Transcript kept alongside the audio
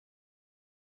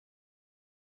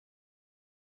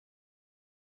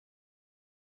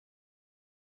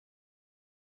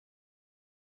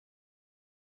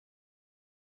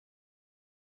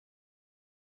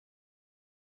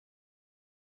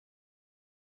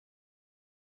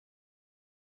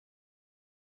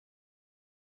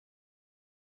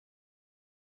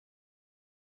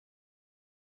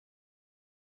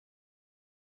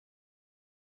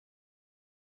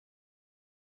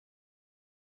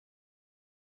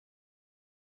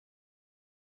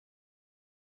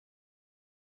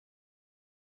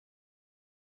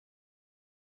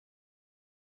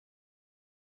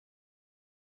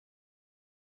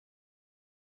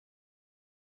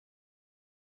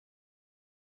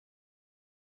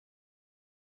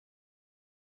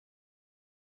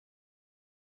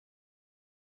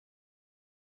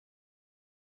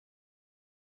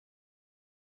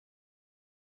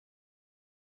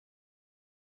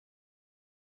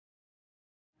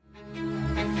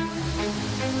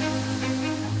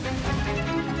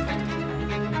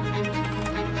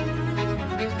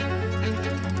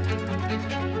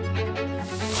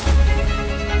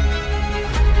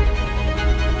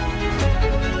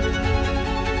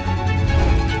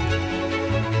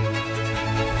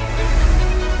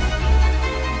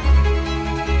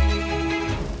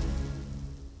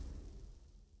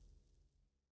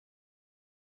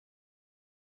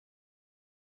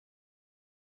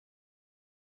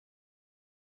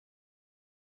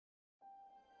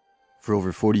For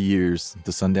over 40 years,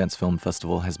 the Sundance Film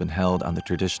Festival has been held on the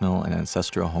traditional and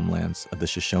ancestral homelands of the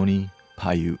Shoshone,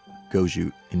 Paiute,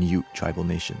 Goju, and Ute tribal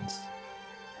nations.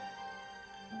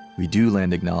 We do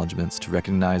land acknowledgements to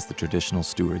recognize the traditional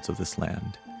stewards of this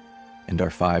land and our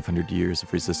 500 years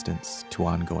of resistance to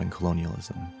ongoing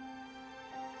colonialism.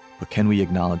 But can we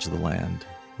acknowledge the land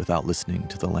without listening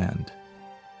to the land?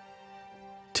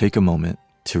 Take a moment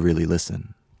to really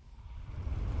listen.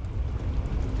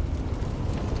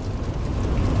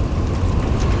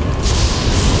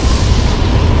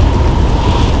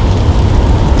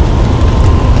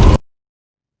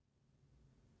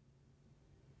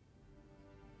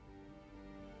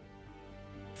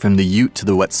 From the Ute to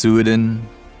the Wet'suwet'en,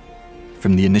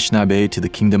 from the Anishinaabe to the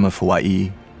Kingdom of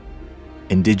Hawaii,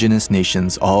 indigenous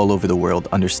nations all over the world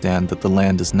understand that the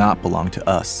land does not belong to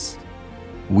us.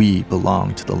 We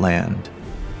belong to the land.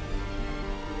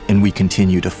 And we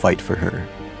continue to fight for her.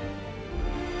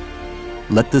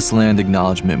 Let this land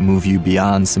acknowledgement move you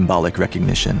beyond symbolic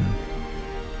recognition.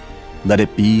 Let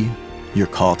it be your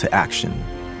call to action.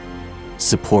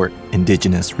 Support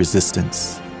indigenous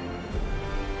resistance.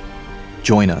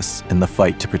 Join us in the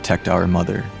fight to protect our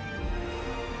mother,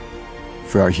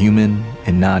 for our human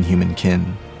and non-human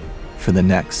kin, for the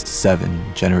next 7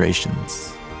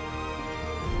 generations.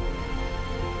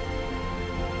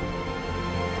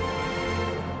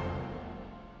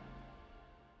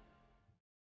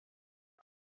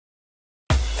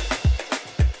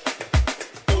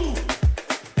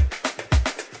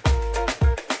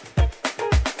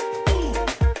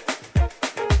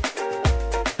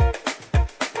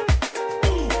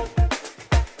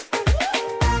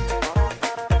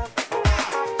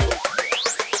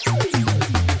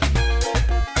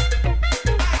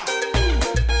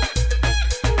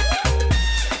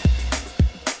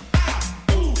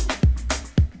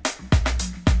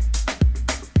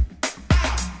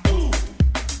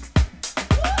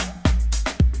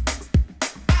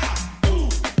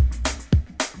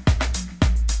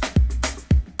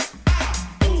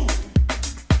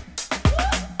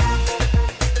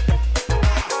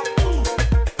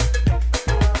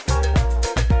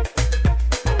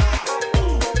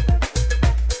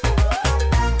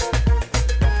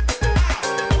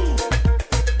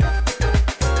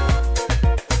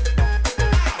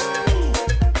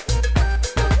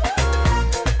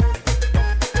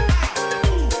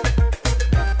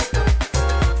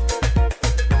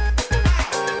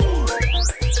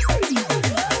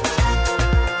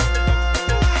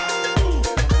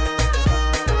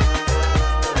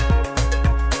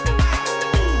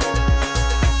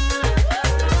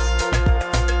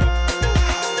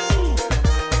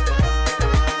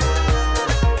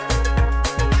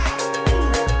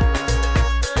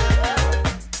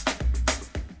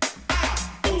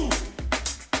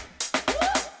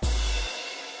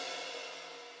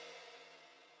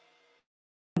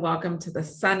 Welcome to the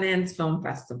Sundance Film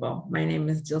Festival. My name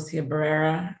is Dilcia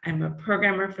Barrera. I'm a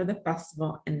programmer for the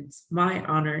festival, and it's my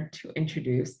honor to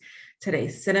introduce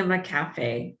today's Cinema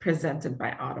Cafe presented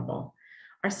by Audible.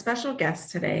 Our special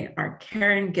guests today are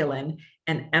Karen Gillan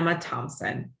and Emma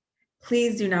Thompson.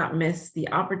 Please do not miss the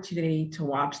opportunity to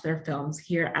watch their films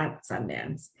here at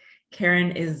Sundance.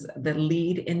 Karen is the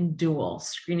lead in Duel,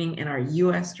 screening in our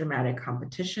US dramatic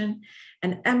competition,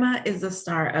 and Emma is the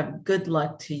star of Good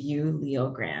Luck to You,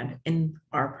 Leo Grand, in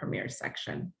our premiere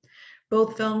section.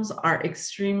 Both films are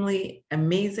extremely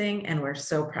amazing, and we're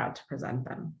so proud to present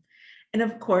them. And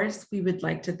of course, we would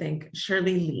like to thank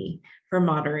Shirley Lee for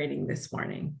moderating this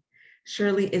morning.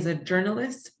 Shirley is a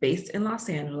journalist based in Los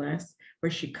Angeles,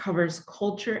 where she covers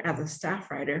culture as a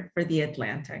staff writer for The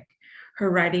Atlantic.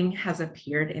 Her writing has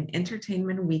appeared in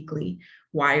Entertainment Weekly,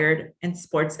 Wired, and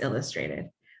Sports Illustrated.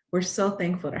 We're so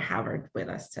thankful to have her with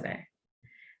us today.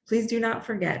 Please do not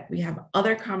forget, we have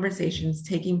other conversations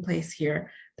taking place here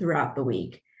throughout the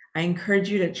week. I encourage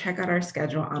you to check out our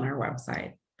schedule on our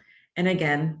website. And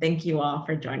again, thank you all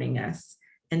for joining us.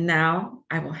 And now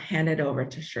I will hand it over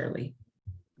to Shirley.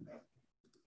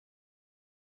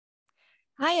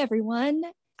 Hi, everyone.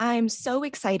 I'm so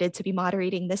excited to be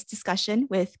moderating this discussion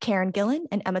with Karen Gillan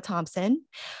and Emma Thompson.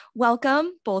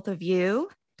 Welcome, both of you.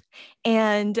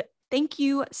 And thank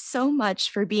you so much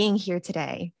for being here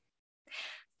today.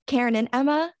 Karen and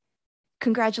Emma,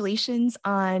 congratulations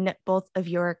on both of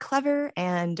your clever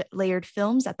and layered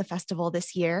films at the festival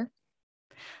this year.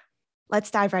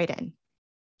 Let's dive right in.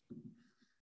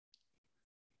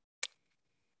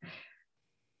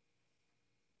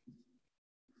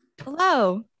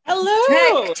 Hello.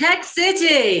 Hello. Tech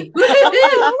City.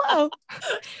 Hello.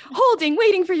 Holding,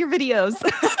 waiting for your videos.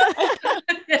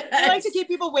 I like to keep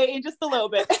people waiting just a little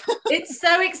bit. It's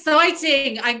so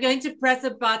exciting. I'm going to press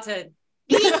a button.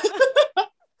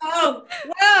 Oh,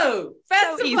 whoa.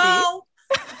 Festival.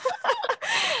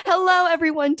 Hello,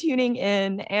 everyone tuning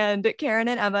in. And Karen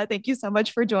and Emma, thank you so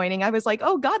much for joining. I was like,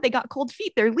 oh God, they got cold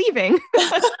feet. They're leaving.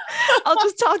 I'll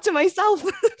just talk to myself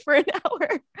for an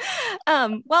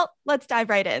hour. Well, let's dive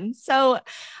right in. So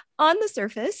on the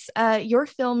surface, your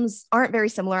films aren't very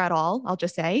similar at all, I'll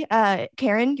just say.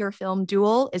 Karen, your film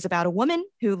Duel is about a woman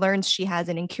who learns she has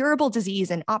an incurable disease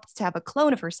and opts to have a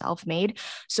clone of herself made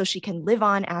so she can live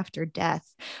on after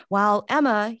death. While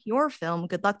Emma, your film,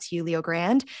 Good Luck to You, Leo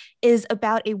Grand, is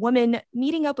about a woman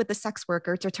meeting up with a sex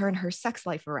worker to turn her sex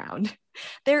life around.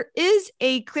 There is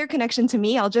a clear connection to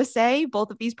me, I'll just say.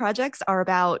 Both of these projects are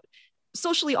about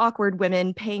socially awkward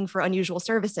women paying for unusual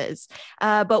services.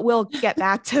 But we'll get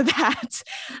back to that.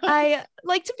 I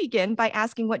like to begin by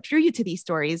asking what drew you to these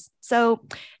stories. So,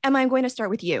 Emma, I'm going to start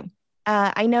with you.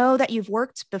 I know that you've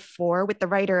worked before with the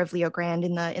writer of Leo Grand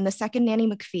in the second Nanny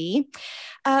McPhee,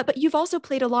 but you've also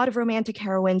played a lot of romantic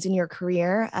heroines in your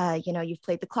career. You've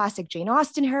played the classic Jane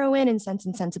Austen heroine in Sense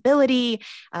and Sensibility,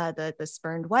 the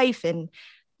spurned wife in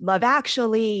Love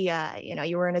Actually,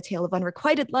 you were in A Tale of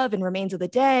Unrequited Love and Remains of the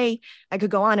Day. I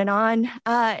could go on and on.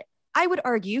 I would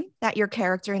argue that your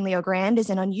character in Leo Grand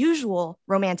is an unusual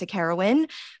romantic heroine,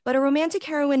 but a romantic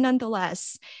heroine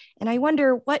nonetheless. And I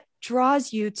wonder what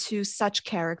draws you to such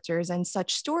characters and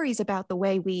such stories about the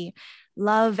way we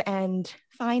love and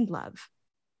find love.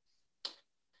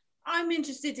 I'm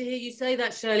interested to hear you say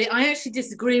that, Shirley. I actually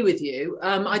disagree with you.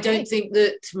 I don't think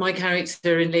that my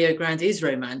character in Leo Grand is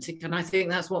romantic, and I think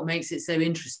that's what makes it so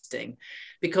interesting,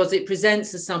 because it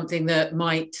presents as something that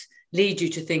might lead you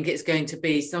to think it's going to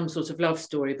be some sort of love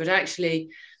story, but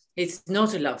actually it's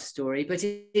not a love story, but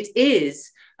it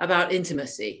is about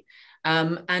intimacy,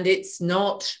 and it's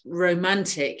not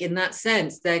romantic in that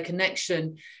sense. Their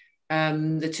connection,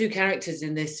 the two characters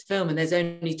in this film, and there's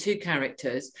only two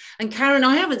characters. And Karen,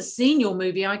 I haven't seen your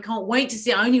movie. I can't wait to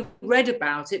see it. I only read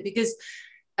about it because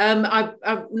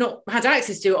I've not had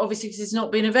access to it, obviously, because it's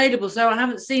not been available. So I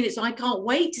haven't seen it. So I can't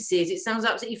wait to see it. It sounds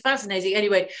absolutely fascinating.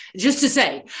 Anyway, just to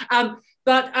say, so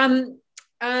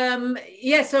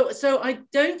I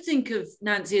don't think of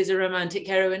Nancy as a romantic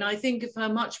heroine. I think of her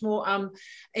much more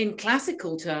in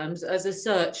classical terms as a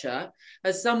searcher,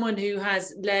 as someone who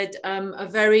has led a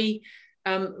very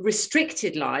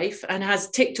restricted life and has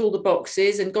ticked all the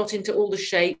boxes and got into all the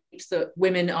shapes that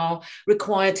women are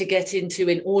required to get into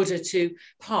in order to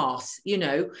pass,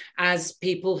 as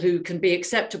people who can be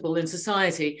acceptable in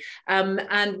society.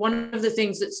 And one of the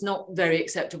things that's not very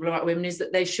acceptable about women is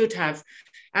that they should have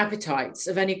appetites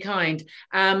of any kind.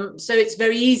 So it's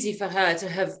very easy for her to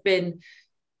have been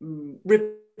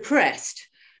repressed.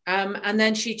 And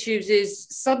then she chooses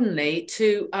suddenly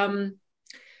to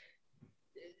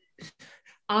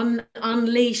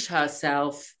unleash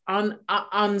herself,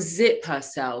 unzip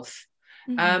herself.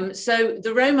 Mm-hmm. So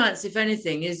the romance, if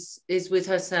anything, is with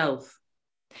herself.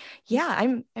 Yeah,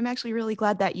 I'm actually really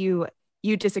glad that you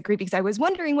disagree, because I was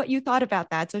wondering what you thought about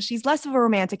that. So she's less of a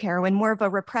romantic heroine, more of a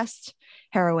repressed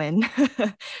heroine.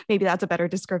 Maybe that's a better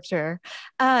descriptor.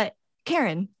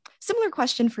 Karen, similar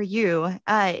question for you.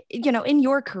 In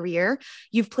your career,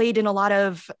 you've played in a lot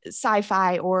of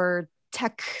sci-fi or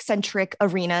tech-centric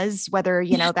arenas, whether,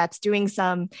 that's doing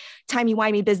some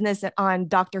timey-wimey business on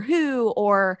Doctor Who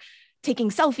or taking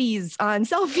selfies on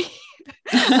Selfie.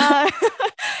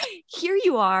 Here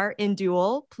you are in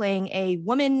Duel, playing a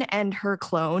woman and her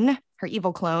clone, her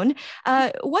evil clone.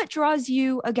 What draws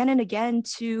you again and again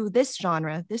to this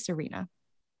genre, this arena?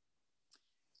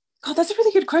 God, that's a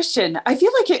really good question. I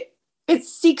feel like it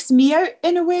seeks me out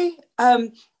in a way.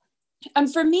 And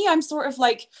for me, I'm sort of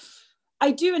like, I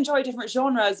do enjoy different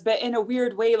genres, but in a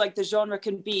weird way, like the genre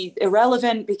can be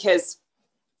irrelevant, because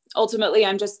ultimately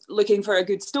I'm just looking for a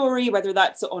good story, whether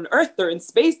that's on Earth or in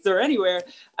space or anywhere,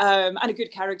 and a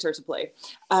good character to play.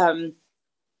 And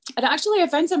actually I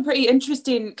found some pretty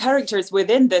interesting characters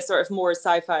within this sort of more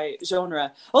sci-fi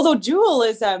genre. Although Duel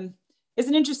is an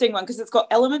interesting one because it's got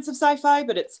elements of sci-fi,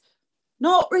 but it's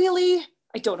not really,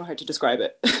 I don't know how to describe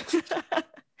it.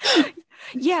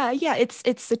 Yeah,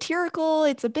 it's satirical.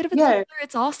 It's a bit of a thriller.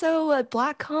 It's also a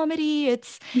black comedy.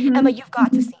 It's Emma, you've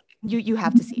got to see it. You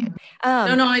have to see it.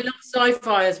 No, I love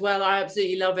sci-fi as well. I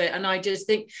absolutely love it, and I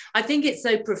think it's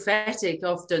so prophetic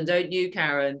often, don't you,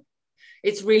 Karen?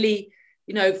 It's really,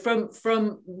 you know,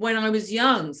 from when I was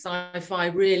young, sci-fi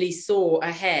really saw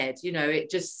ahead. You know, it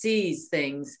just sees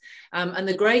things. And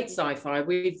the great sci-fi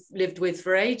we've lived with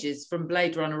for ages, from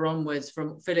Blade Runner onwards,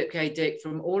 from Philip K. Dick,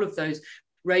 from all of those,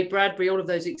 Ray Bradbury, all of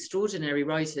those extraordinary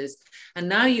writers. And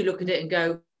now you look at it and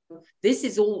go, this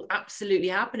is all absolutely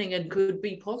happening and could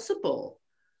be possible.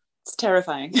 It's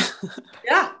terrifying.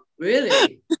 Yeah,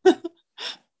 really.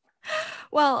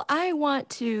 Well, I want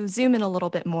to zoom in a little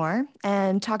bit more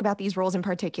and talk about these roles in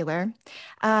particular,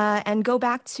 and go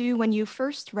back to when you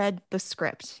first read the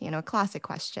script, you know, a classic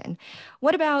question.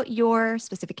 What about your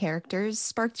specific characters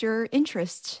sparked your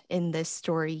interest in this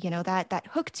story, you know, that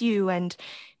hooked you and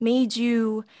made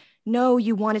you know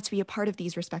you wanted to be a part of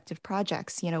these respective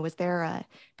projects? You know, was there a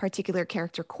particular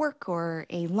character quirk or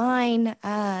a line?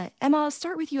 Emma, I'll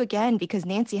start with you again because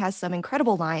Nancy has some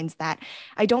incredible lines that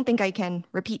I don't think I can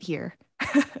repeat here.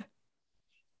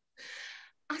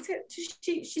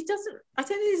 She doesn't, I don't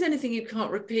think there's anything you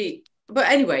can't repeat. But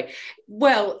anyway,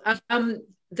 well,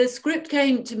 the script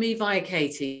came to me via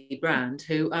Katie Brand,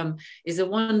 who is a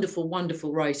wonderful,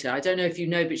 wonderful writer. I don't know if you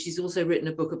know, but she's also written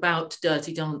a book about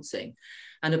Dirty Dancing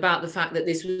and about the fact that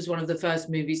this was one of the first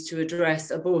movies to address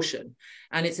abortion.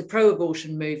 And it's a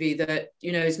pro-abortion movie that,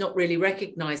 you know, is not really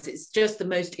recognized. It's just the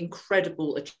most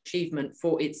incredible achievement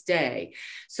for its day.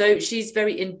 So she's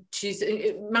she's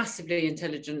a massively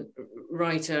intelligent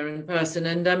writer and person.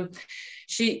 And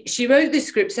she wrote this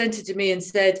script, sent it to me and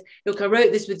said, look, I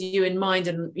wrote this with you in mind,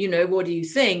 and, you know, what do you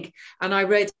think? And I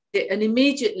read it and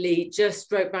immediately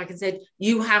just wrote back and said,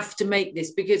 you have to make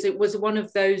this, because it was one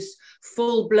of those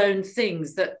full-blown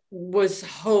things that was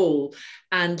whole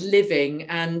and living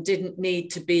and didn't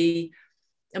need to be,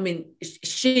 I mean,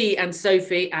 she and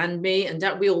Sophie and me and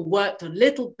Dad, we all worked a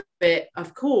little bit,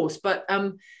 of course, but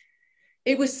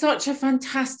it was such a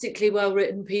fantastically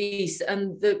well-written piece,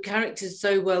 and the characters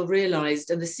so well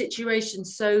realized, and the situation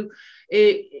so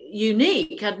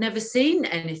unique. I'd never seen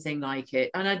anything like it,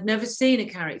 and I'd never seen a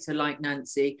character like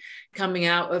Nancy coming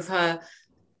out of her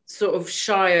sort of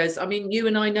shires. I mean, you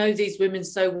and I know these women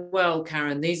so well,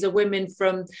 Karen. These are women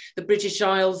from the British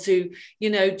Isles who,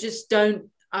 you know, just don't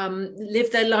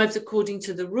live their lives according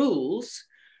to the rules,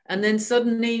 and then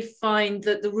suddenly find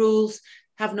that the rules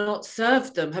have not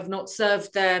served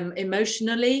them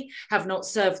emotionally, have not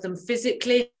served them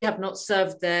physically, have not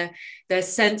served their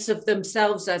sense of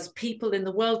themselves as people in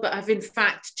the world, but have in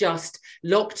fact just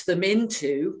locked them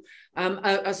into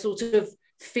a sort of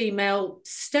female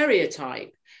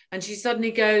stereotype. And she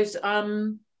suddenly goes,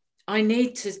 I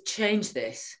need to change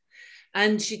this.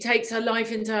 And she takes her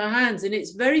life into her hands. And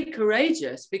it's very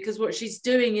courageous, because what she's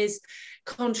doing is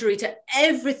contrary to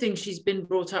everything she's been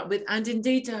brought up with, and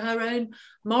indeed to her own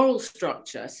moral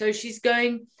structure. So she's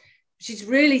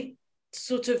really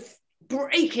sort of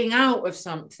breaking out of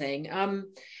something. And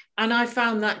I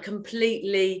found that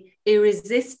completely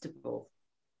irresistible.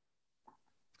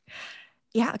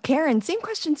 Yeah, Karen, same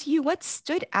question to you. What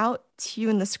stood out to you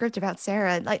in the script about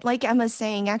Sarah? Like Emma's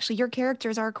saying, actually, your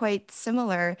characters are quite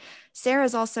similar.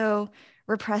 Sarah's also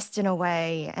repressed in a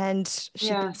way, and she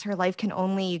thinks her life can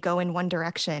only go in one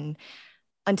direction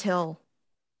until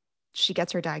she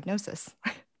gets her diagnosis.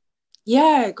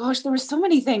 Yeah, gosh, there were so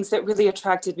many things that really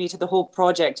attracted me to the whole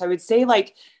project. I would say,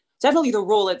 like, definitely the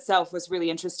role itself was really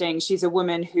interesting. She's a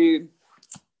woman who,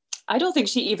 I don't think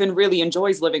she even really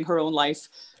enjoys living her own life.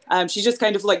 She just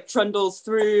kind of like trundles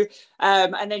through,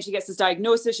 and then she gets this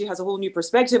diagnosis. She has a whole new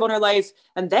perspective on her life.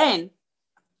 And then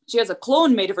she has a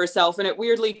clone made of herself, and it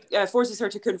weirdly forces her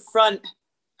to confront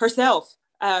herself,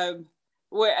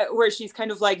 where she's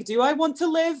kind of like, do I want to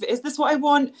live? Is this what I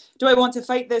want? Do I want to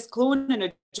fight this clone in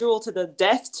a duel to the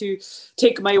death to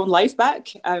take my own life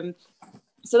back?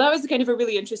 So that was kind of a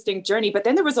really interesting journey. But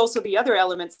then there was also the other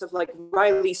elements of like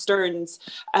Riley Stearns,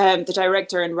 the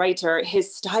director and writer.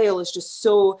 His style is just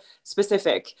so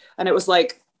specific. And it was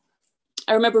like,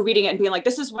 I remember reading it and being like,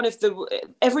 this is one of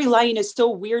every line is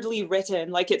so weirdly written.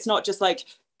 Like, it's not just like,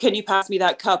 can you pass me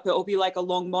that cup? It'll be like a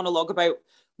long monologue about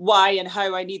why and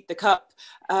how I need the cup.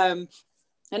 And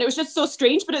it was just so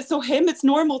strange, but it's so him, it's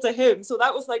normal to him. So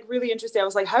that was like really interesting. I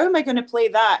was like, how am I going to play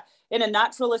that in a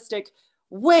naturalistic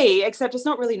way? Except it's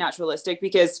not really naturalistic,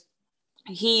 because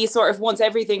he sort of wants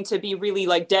everything to be really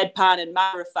like deadpan and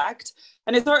matter of fact.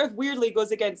 And it sort of weirdly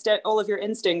goes against all of your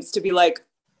instincts to be like,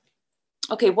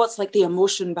 okay, what's like the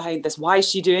emotion behind this? Why is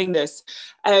she doing this?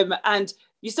 And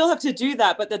you still have to do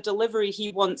that, but the delivery,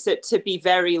 he wants it to be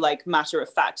very like matter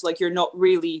of fact. Like, you're not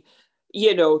really,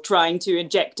 you know, trying to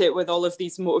inject it with all of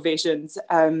these motivations.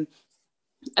 And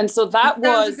so that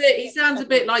he sounds a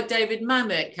bit like David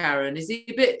Mamet, Karen. Is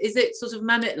it sort of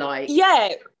Mamet-like?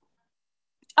 Yeah.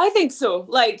 I think so.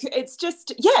 Like, it's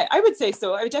just, yeah, I would say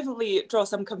so. I would definitely draw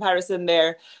some comparison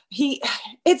there.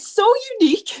 It's so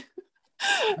unique.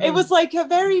 It was like a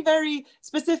very, very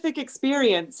specific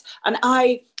experience. And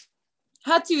I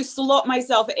had to slot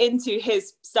myself into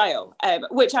his style,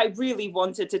 which I really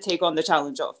wanted to take on the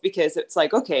challenge of, because it's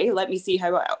like, okay, let me see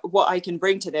what I can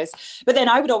bring to this. But then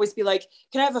I would always be like,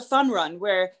 can I have a fun run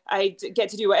where I get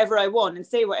to do whatever I want and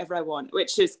say whatever I want,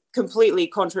 which is completely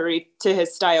contrary to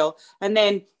his style. And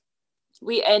then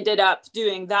we ended up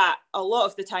doing that a lot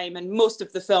of the time, and most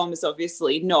of the film is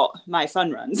obviously not my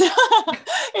fun runs.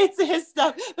 It's his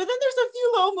stuff. But then there's a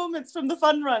few little moments from the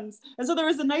fun runs. And so there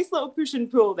was a nice little push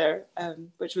and pull there,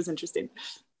 which was interesting.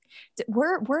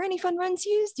 Were any fun runs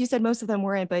used? You said most of them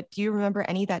weren't, but do you remember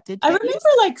any that did? I remember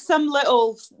like some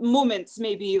little moments,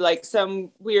 maybe like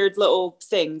some weird little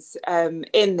things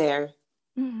in there.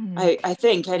 I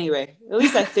think anyway. At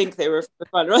least I think they were for the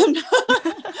fun run.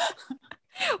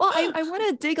 Well, I want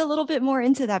to dig a little bit more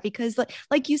into that, because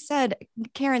like you said,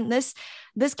 Karen, this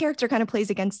character kind of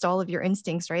plays against all of your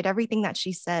instincts, right? Everything that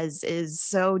she says is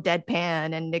so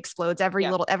deadpan and explodes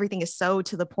everything is so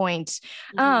to the point.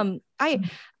 I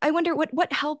wonder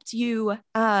what helped you,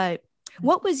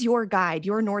 what was your guide,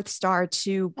 your North Star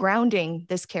to grounding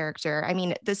this character? I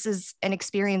mean, this is an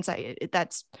experience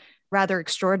that's rather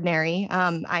extraordinary.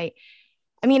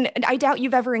 I mean, I doubt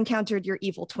you've ever encountered your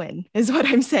evil twin, is what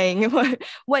I'm saying.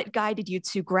 What guided you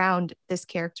to ground this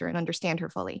character and understand her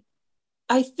fully?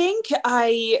 I think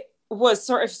I was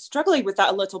sort of struggling with that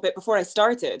a little bit before I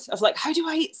started, of like, how do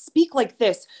I speak like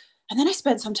this? And then I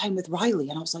spent some time with Riley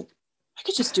and I was like, I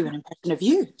could just do an impression of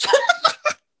you.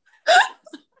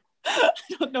 I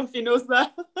don't know if he knows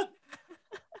that.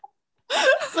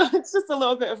 So it's just a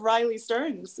little bit of Riley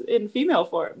Stearns in female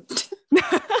form.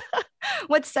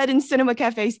 What's said in Cinema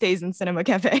Cafe stays in Cinema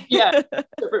Cafe. Yeah.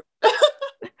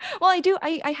 Well,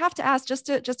 I have to ask, just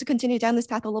to continue down this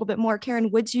path a little bit more, Karen,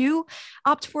 would you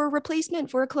opt for a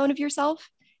replacement, for a clone of yourself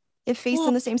if faced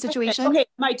in the same situation? Okay.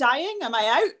 Am I dying? Am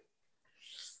I out?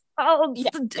 Oh, yeah.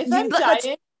 If I'm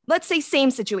dying, let's say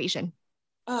same situation.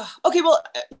 Okay, well,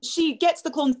 she gets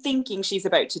the clone thinking she's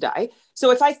about to die.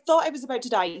 So if I thought I was about to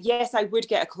die, yes, I would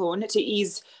get a clone to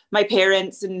ease my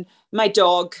parents and my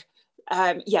dog.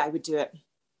 Yeah, I would do it.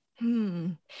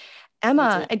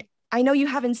 Emma, I know you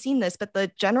haven't seen this, but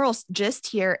the general gist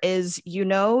here is, you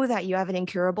know that you have an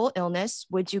incurable illness.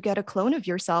 Would you get a clone of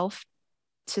yourself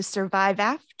to survive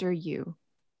after you?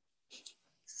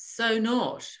 So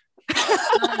not.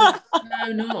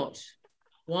 No, not.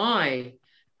 Why?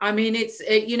 I mean,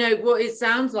 you know, what it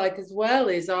sounds like as well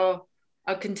is our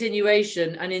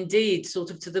continuation, and indeed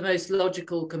sort of to the most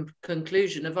logical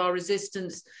conclusion of our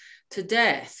resistance to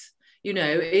death. You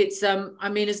know, it's, I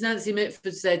mean, as Nancy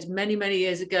Mitford said many, many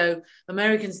years ago,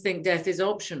 Americans think death is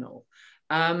optional.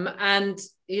 And,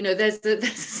 you know, there's a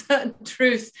certain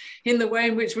truth in the way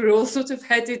in which we're all sort of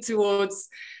headed towards,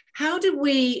 how do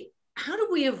we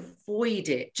avoid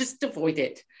it? Just avoid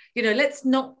it. You know, let's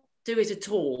not do it at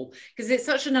all, because it's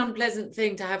such an unpleasant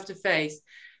thing to have to face.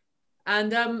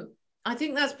 And I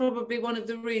think that's probably one of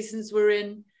the reasons we're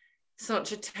in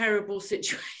such a terrible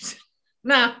situation.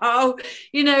 Now,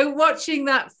 you know, watching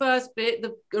that first bit,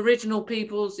 the original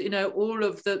peoples, you know, all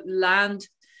of the land,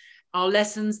 our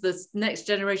lessons, the next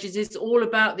generations, it's all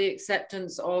about the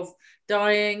acceptance of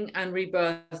dying and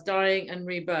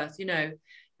rebirth, you know,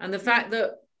 and the fact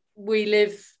that we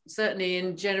live certainly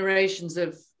in generations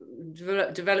of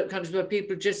developed countries where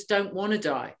people just don't want to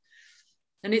die.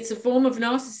 And it's a form of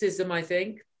narcissism, I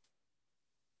think.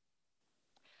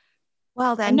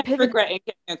 Well, then, I'm not regretting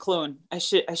getting a clone. I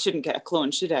shouldn't get a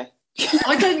clone, should I?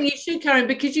 I don't think you should, Karen,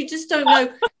 because you just don't know.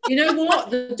 You know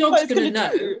what? The dog's going to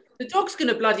know. The dog's going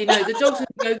to bloody know. The dog's going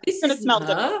to go, this isn't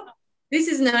her. This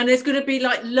isn't her. And there's going to be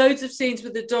like loads of scenes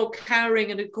with the dog cowering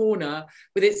in a corner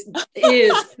with its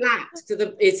ears flat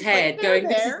to its head, like, going,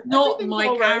 this is not my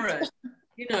Karen.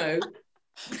 You know.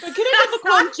 But could I have a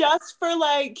clone just for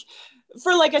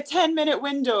like a 10-minute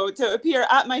window to appear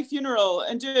at my funeral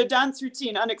and do a dance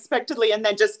routine unexpectedly and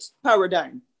then just power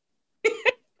down?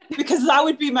 Because that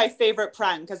would be my favorite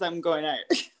prank as I'm going out.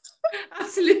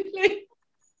 Absolutely.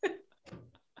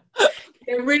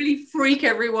 Yeah, really freak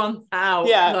everyone out.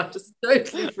 Yeah. Like, just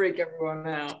totally freak everyone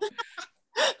out.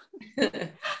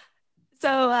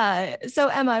 So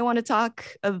Emma, I want to talk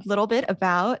a little bit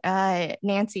about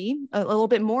Nancy, a little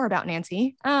bit more about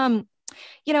Nancy. You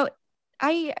know,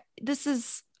 this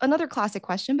is another classic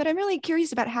question, but I'm really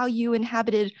curious about how you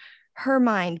inhabited her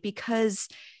mind, because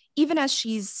even as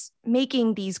she's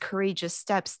making these courageous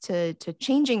steps to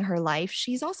changing her life,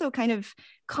 she's also kind of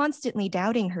constantly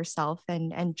doubting herself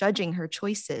and judging her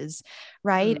choices,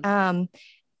 right?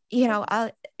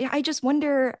 I just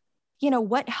wonder,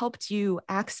 what helped you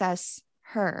access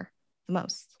her the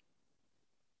most?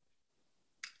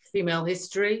 Female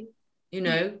history,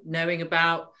 knowing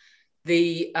about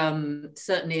the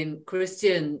certainly in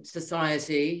Christian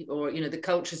society, or the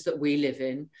cultures that we live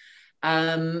in,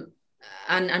 and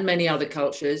many other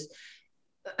cultures,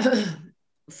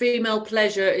 female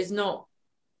pleasure is not,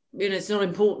 it's not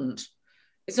important.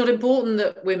 It's not important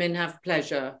that women have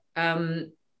pleasure.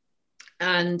 And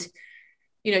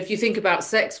if you think about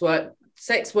sex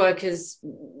workers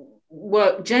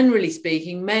work, generally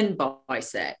speaking, men buy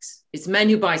sex. It's men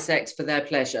who buy sex for their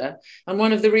pleasure. And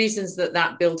one of the reasons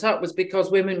that built up was because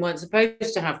women weren't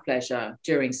supposed to have pleasure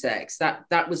during sex.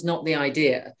 That was not the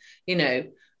idea.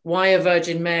 Why a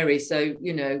Virgin Mary? So,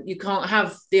 you can't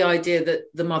have the idea that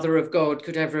the Mother of God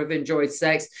could ever have enjoyed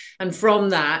sex. And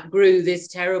from that grew this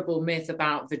terrible myth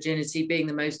about virginity being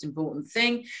the most important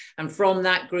thing. And from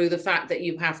that grew the fact that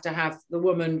you have to have the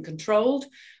woman controlled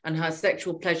and her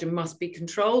sexual pleasure must be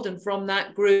controlled. And from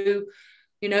that grew,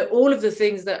 all of the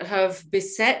things that have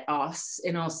beset us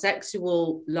in our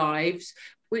sexual lives,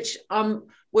 which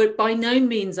were by no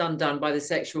means undone by the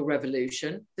sexual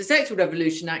revolution. The sexual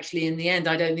revolution, actually, in the end,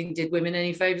 I don't think did women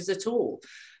any favors at all.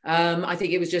 I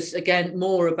think it was just, again,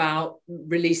 more about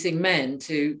releasing men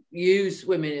to use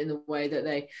women in the way that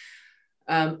they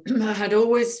had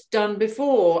always done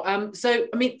before.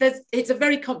 It's a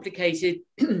very complicated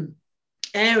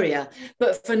area,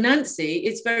 but for Nancy,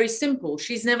 it's very simple.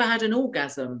 She's never had an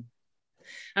orgasm.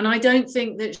 And I don't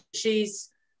think that she's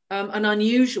an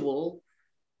unusual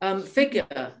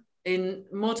figure in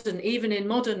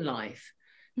modern life.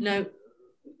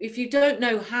 If you don't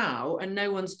know how, and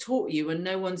no one's taught you, and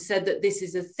no one said that this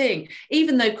is a thing,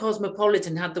 even though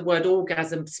Cosmopolitan had the word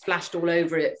orgasm splashed all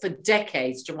over it for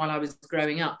decades while I was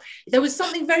growing up, there was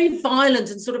something very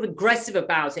violent and sort of aggressive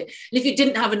about it. And if you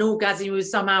didn't have an orgasm, you were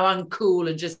somehow uncool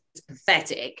and just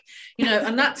pathetic,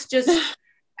 and that's just...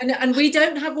 And we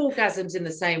don't have orgasms in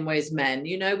the same way as men.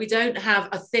 We don't have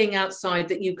a thing outside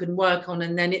that you can work on,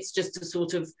 and then it's just a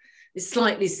sort of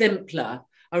slightly simpler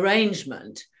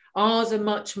arrangement. Ours are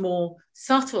much more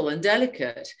subtle and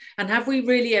delicate. And have we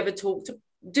really ever talked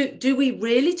to, do we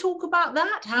really talk about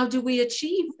that? How do we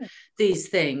achieve these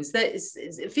things?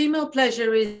 Female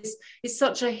pleasure is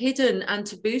such a hidden and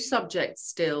taboo subject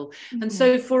still. Mm-hmm. And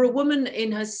so for a woman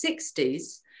in her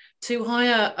 60s, to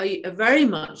hire a very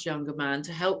much younger man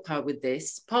to help her with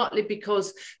this, partly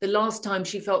because the last time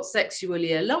she felt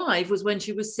sexually alive was when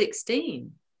she was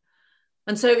 16.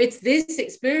 And so it's this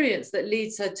experience that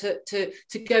leads her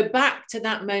to go back to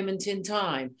that moment in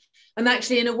time. And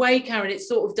actually, in a way, Karen, it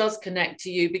sort of does connect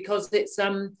to you, because it's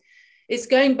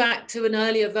going back to an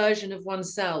earlier version of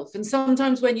oneself. And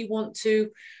sometimes when you want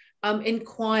to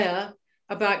inquire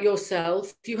about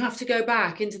yourself, you have to go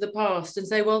back into the past and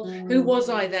say, well, who was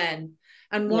I then?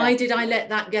 And why did I let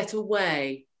that get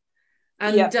away?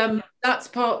 And that's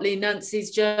partly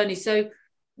Nancy's journey. So,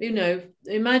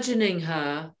 imagining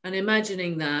her and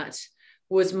imagining that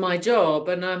was my job.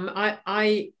 And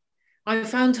I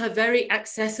found her very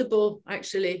accessible,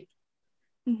 actually.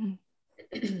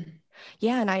 Mm-hmm.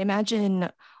 Yeah, and I imagine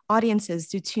audiences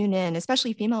to tune in,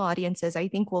 especially female audiences, I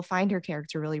think will find her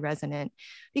character really resonant,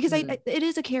 because it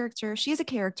is a character. She is a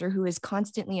character who is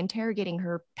constantly interrogating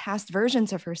her past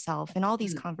versions of herself in all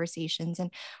these conversations,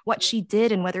 and what she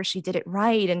did and whether she did it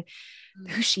right, and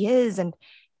who she is. And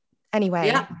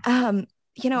anyway,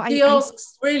 she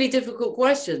asks really difficult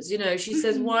questions. She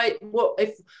says, why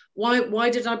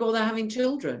did I bother having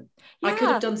children? I could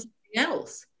have done something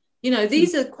else.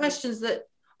 These are questions that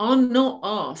are not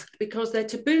asked because they're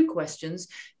taboo questions,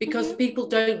 because people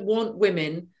don't want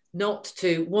women not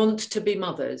to want to be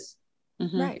mothers.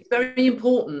 Right. It's very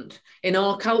important in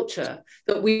our culture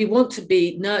that we want to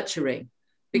be nurturing,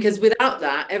 because without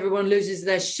that, everyone loses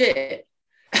their shit.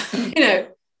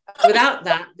 Without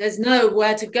that, there's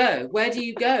nowhere to go. Where do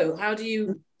you go? How do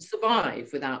you survive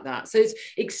without that? So it's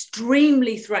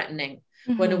extremely threatening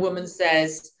when a woman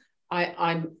says,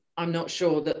 I'm not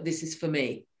sure that this is for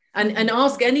me. And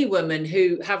ask any women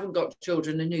who haven't got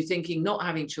children and who thinking not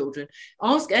having children,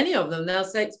 ask any of them, they'll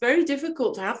say it's very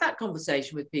difficult to have that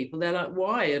conversation with people. They're like,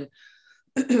 why?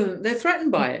 And they're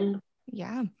threatened by it.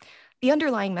 Yeah. The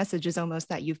underlying message is almost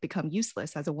that you've become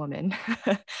useless as a woman.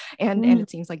 and it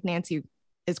seems like Nancy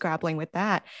is grappling with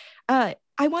that. I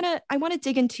want to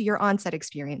dig into your onset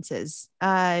experiences.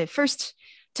 First,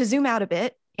 to zoom out a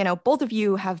bit, both of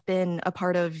you have been a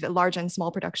part of large and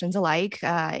small productions alike.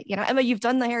 Emma, you've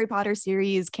done the Harry Potter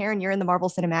series. Karen, you're in the Marvel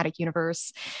Cinematic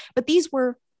Universe. But these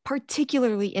were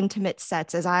particularly intimate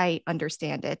sets, as I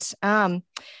understand it.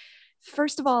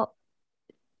 First of all,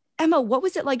 Emma, what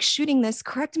was it like shooting this?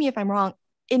 Correct me if I'm wrong,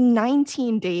 in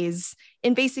 19 days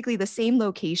in basically the same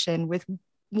location with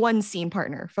one scene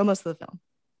partner for most of the film?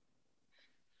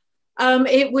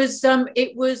 It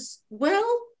was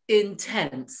well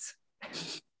intense,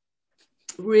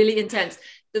 really intense.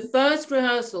 The first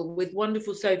rehearsal with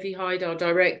wonderful Sophie Hyde, our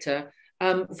director.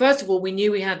 First of all, we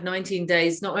knew we had 19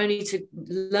 days, not only to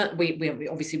learn, we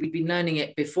obviously we'd been learning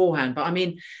it beforehand, but I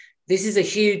mean, this is a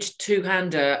huge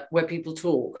two-hander where people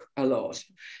talk a lot.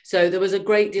 So there was a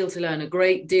great deal to learn, a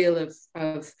great deal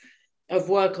of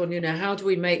work on, you know, how do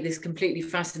we make this completely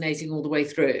fascinating all the way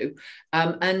through?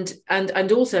 And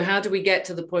also, how do we get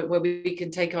to the point where we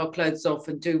can take our clothes off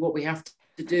and do what we have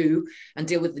to do and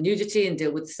deal with the nudity and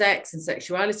deal with sex and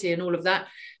sexuality and all of that.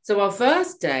 So our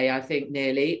first day, I think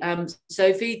nearly,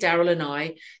 Sophie, Daryl and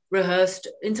I rehearsed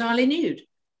entirely nude.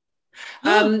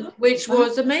 Which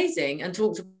was amazing, and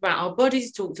talked about our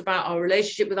bodies, talked about our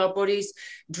relationship with our bodies,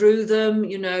 drew them,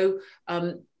 you know,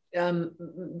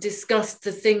 discussed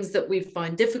the things that we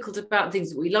find difficult about,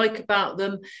 things that we like about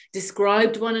them,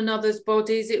 described one another's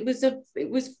bodies. It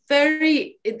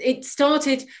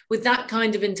started with that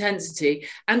kind of intensity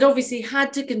and obviously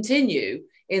had to continue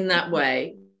in that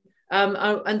way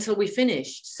until we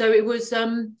finished. So it was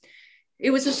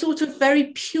a sort of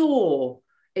very pure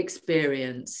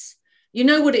experience. You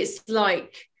know what it's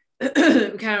like,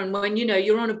 Karen, when, you know,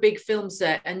 you're on a big film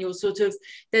set and you're sort of,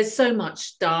 there's so much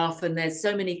staff and there's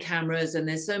so many cameras and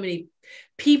there's so many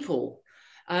people.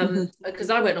 Because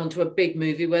I went on to a big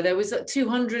movie where there was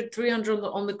 200, 300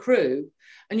 on the crew.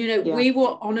 And, you know, we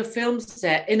were on a film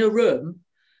set in a room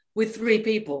with 3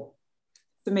 people.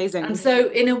 It's amazing. And so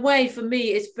in a way, for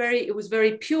me, it was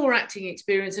very pure acting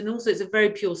experience. And also it's a very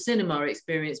pure cinema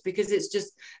experience because it's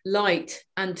just light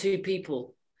and 2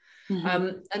 people.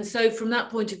 And so from that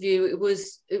point of view, it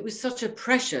was such a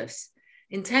precious,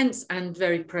 intense and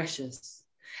very precious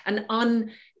and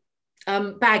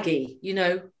baggy, you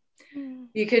know.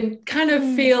 You can kind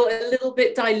of feel a little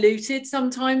bit diluted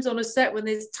sometimes on a set when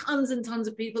there's tons and tons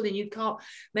of people and you can't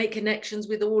make connections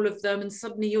with all of them, and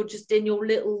suddenly you're just in your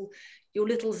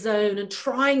little zone and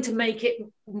trying to make it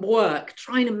work,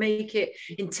 trying to make it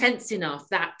intense enough,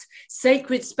 that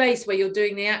sacred space where you're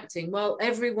doing the acting. Well,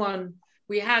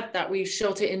 we had that. We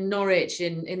shot it in Norwich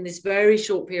in this very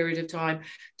short period of time.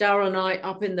 Daryl and I,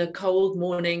 up in the cold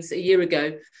mornings a year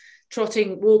ago,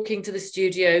 walking to the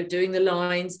studio, doing the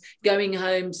lines, going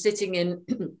home, sitting in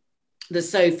the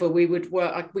sofa. We would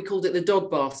work, we called it the dog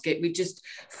basket. We'd just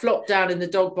flop down in the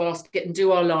dog basket and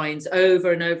do our lines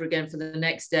over and over again for the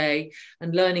next day,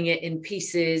 and learning it in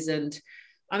pieces. And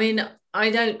I mean,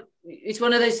 it's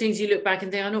one of those things you look back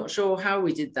and think, I'm not sure how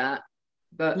we did that,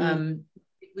 but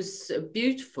it was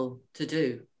beautiful to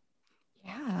do.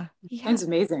 Yeah. Sounds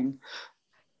amazing.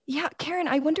 Yeah, Karen,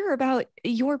 I wonder about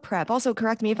your prep. Also,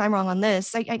 correct me if I'm wrong on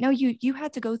this. I know you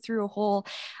had to go through a whole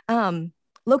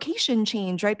location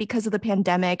change, right? Because of the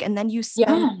pandemic. And then you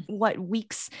spent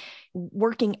weeks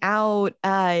working out,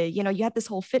 you had this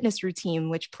whole fitness routine,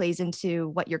 which plays into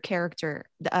what your character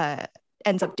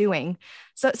ends up doing.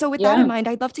 So with that in mind,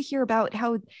 I'd love to hear about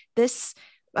how this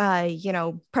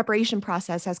preparation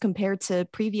process has compared to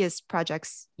previous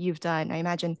projects you've done. I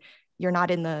imagine you're not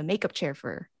in the makeup chair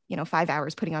for 5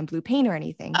 hours putting on blue paint or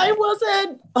anything. I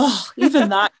wasn't. Even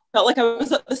that felt like I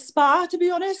was at the spa, to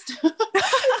be honest,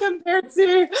 compared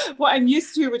to what I'm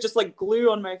used to with just like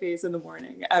glue on my face in the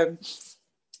morning.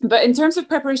 But in terms of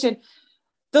preparation,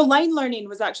 the line learning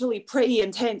was actually pretty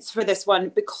intense for this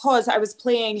one because I was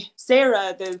playing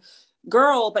Sarah, the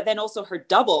girl, but then also her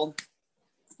double.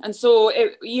 And so,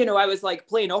 I was like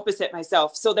playing opposite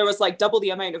myself. So there was like double the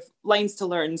amount of lines to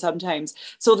learn sometimes.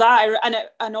 So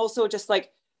and also just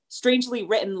like strangely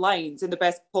written lines in the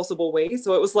best possible way.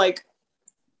 So it was like,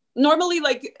 normally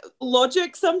like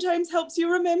logic sometimes helps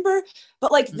you remember,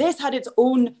 but like this had its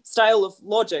own style of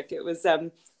logic. It was,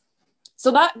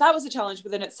 so that was a challenge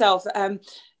within itself. And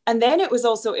then it was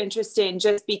also interesting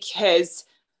just because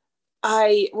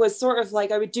I was sort of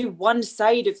like, I would do one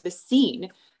side of the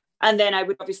scene and then I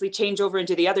would obviously change over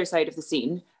into the other side of the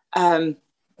scene.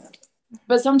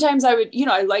 But sometimes I would,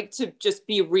 I like to just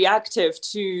be reactive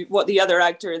to what the other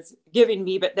actor is giving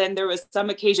me. But then there was some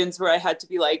occasions where I had to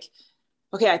be like,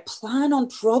 okay, I plan on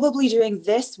probably doing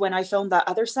this when I film that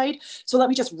other side. So let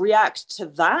me just react to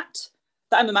that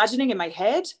I'm imagining in my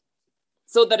head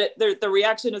so that the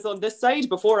reaction is on this side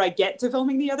before I get to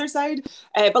filming the other side.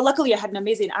 But luckily I had an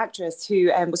amazing actress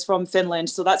who was from Finland.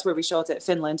 So that's where we shot it,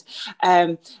 Finland.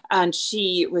 And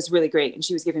she was really great. And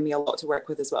she was giving me a lot to work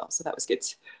with as well. So that was good.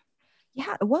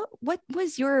 Yeah, what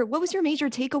was your major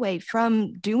takeaway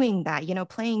from doing that?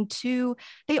 Playing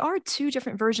they are two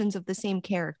different versions of the same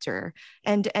character.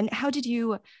 And how did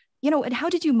you, and how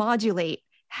did you modulate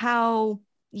how,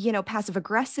 passive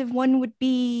aggressive one would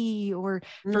be or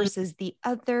versus the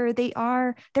other?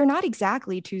 They're not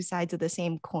exactly two sides of the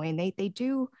same coin. They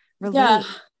do relate. Yeah.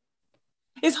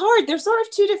 It's hard. They're sort of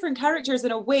two different characters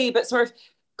in a way, but sort of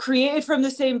created from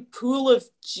the same pool of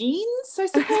genes, I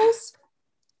suppose.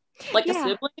 Like a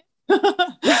sibling.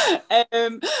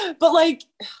 But like,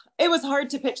 it was hard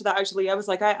to pitch that, actually. I was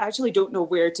like, I actually don't know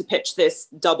where to pitch this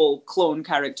double clone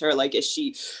character. Like, is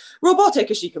she robotic?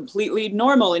 Is she completely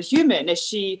normal and human? Is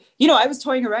she, I was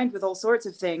toying around with all sorts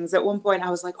of things. At one point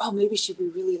I was like, oh, maybe she'd be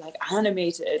really like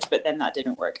animated, but then that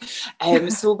didn't work.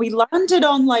 So we landed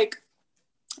on like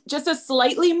just a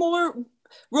slightly more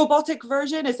robotic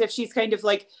version, as if she's kind of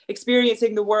like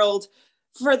experiencing the world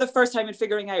for the first time and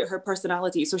figuring out her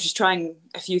personality. So she's trying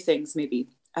a few things maybe.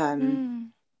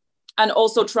 And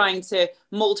also trying to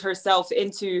mold herself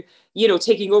into,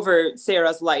 taking over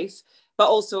Sarah's life, but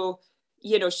also,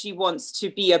 she wants to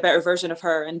be a better version of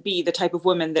her and be the type of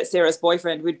woman that Sarah's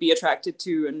boyfriend would be attracted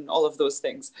to and all of those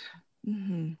things.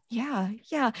 Mm-hmm.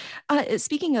 Yeah.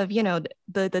 Speaking of,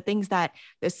 the things that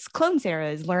this clone Sarah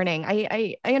is learning,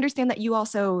 I understand that you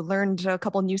also learned a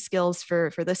couple new skills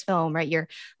for this film, right?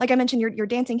 Like I mentioned, you're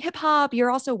dancing hip hop.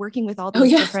 You're also working with all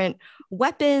these different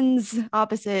weapons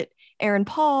opposite Aaron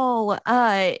Paul.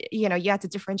 You had to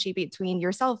differentiate between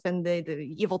yourself and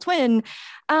the evil twin.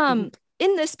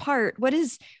 In this part, what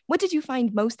did you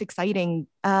find most exciting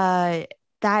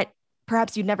that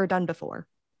perhaps you'd never done before?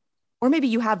 Or maybe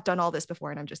you have done all this before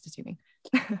and I'm just assuming.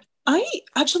 I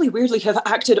actually weirdly have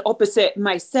acted opposite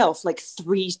myself like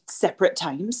 3 separate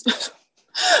times.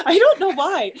 I don't know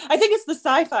why. I think it's the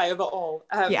sci-fi of it all.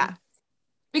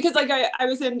 Because like I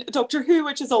was in Doctor Who,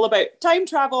 which is all about time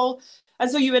travel.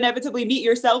 And so you inevitably meet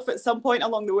yourself at some point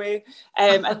along the way.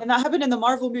 And that happened in the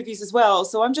Marvel movies as well.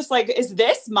 So I'm just like, is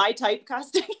this my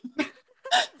typecasting?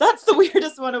 That's the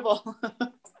weirdest one of all.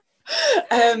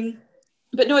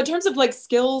 But no, in terms of like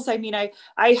skills, I mean, I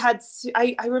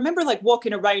remember like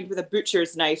walking around with a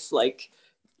butcher's knife, like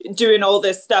doing all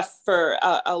this stuff for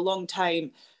a long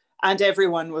time. And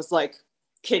everyone was like,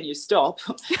 can you stop?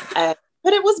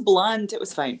 But it was bland. It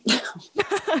was fine.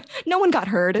 No one got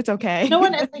hurt. It's okay. No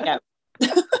one, yeah.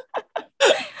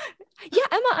 Yeah,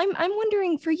 Emma, I'm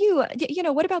wondering for you,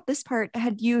 what about this part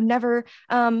had you never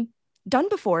done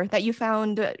before that you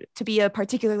found to be a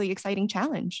particularly exciting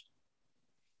challenge?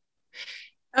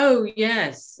 Oh,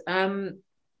 yes.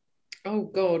 Oh,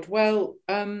 God. Well,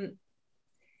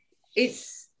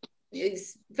 it's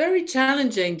very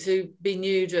challenging to be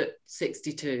nude at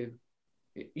 62,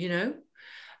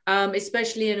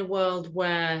 especially in a world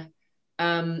where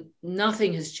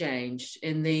nothing has changed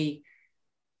in the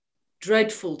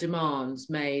dreadful demands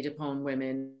made upon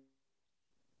women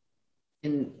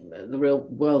in the real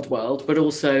world, but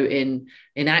also in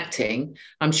acting.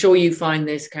 I'm sure you find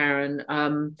this, Karen.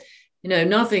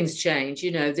 Nothing's changed.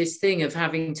 This thing of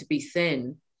having to be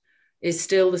thin is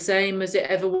still the same as it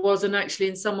ever was. And actually,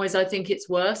 in some ways, I think it's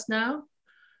worse now.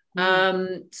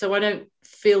 So I don't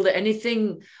feel that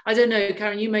anything, I don't know,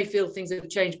 Karen, you may feel things have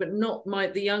changed, but not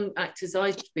the young actors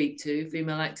I speak to,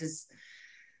 female actors,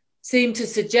 seem to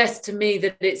suggest to me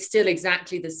that it's still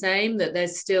exactly the same, that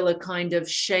there's still a kind of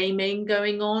shaming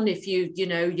going on. If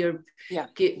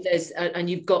and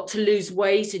you've got to lose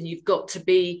weight and you've got to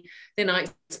be, then I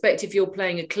expect if you're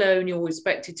playing a clone, you're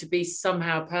expected to be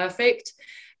somehow perfect.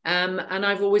 And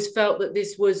I've always felt that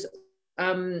this was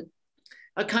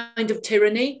a kind of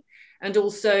tyranny, and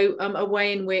also a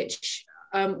way in which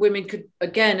women could,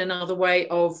 again, another way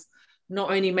of not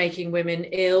only making women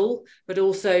ill, but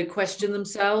also question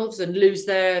themselves and lose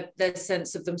their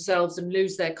sense of themselves and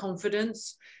lose their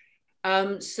confidence.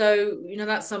 So,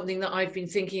 that's something that I've been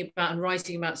thinking about and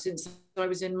writing about since I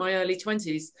was in my early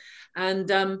 20s.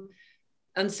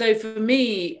 And so for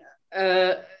me,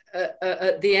 at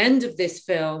the end of this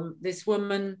film, this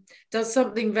woman does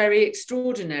something very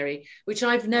extraordinary, which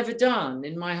I've never done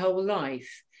in my whole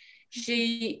life.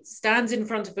 She stands in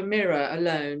front of a mirror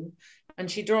alone, and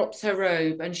she drops her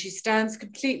robe and she stands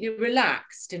completely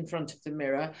relaxed in front of the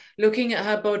mirror, looking at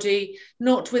her body,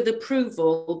 not with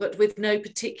approval, but with no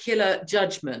particular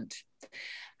judgment.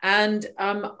 And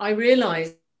I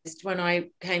realized when I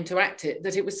came to act it,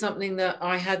 that it was something that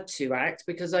I had to act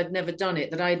because I'd never done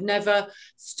it, that I'd never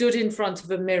stood in front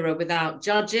of a mirror without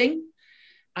judging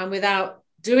and without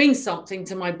doing something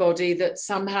to my body that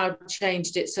somehow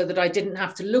changed it so that I didn't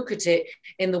have to look at it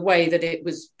in the way that it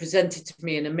was presented to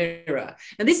me in a mirror.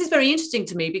 And this is very interesting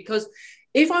to me because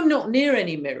if I'm not near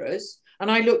any mirrors,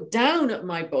 and I look down at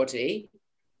my body,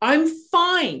 I'm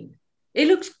fine. It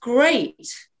looks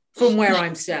great from where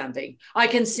I'm standing. I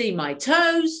can see my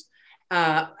toes.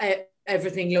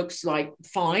 Everything looks like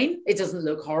fine. It doesn't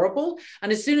look horrible.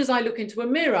 And as soon as I look into a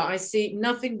mirror, I see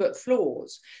nothing but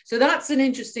flaws. So that's an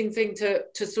interesting thing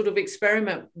to sort of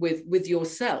experiment with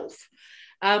yourself.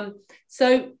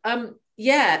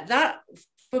 Yeah, that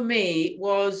for me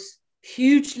was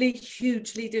hugely,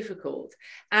 hugely difficult.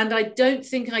 And I don't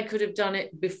think I could have done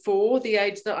it before the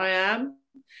age that I am.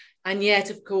 And yet,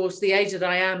 of course, the age that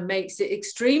I am makes it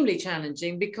extremely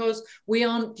challenging because we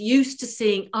aren't used to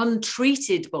seeing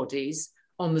untreated bodies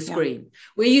on the screen. Yeah.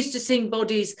 We're used to seeing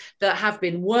bodies that have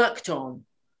been worked on,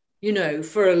 you know,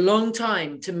 for a long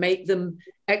time to make them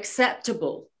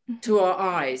acceptable to our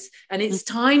eyes. And it's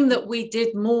time that we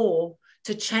did more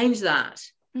to change that.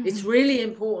 It's really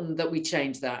important that we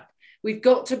change that. We've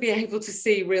got to be able to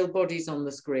see real bodies on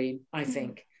the screen, I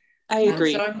think. I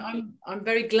agree. So I'm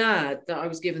very glad that I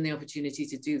was given the opportunity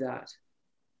to do that.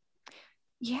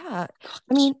 Yeah,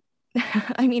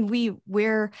 I mean,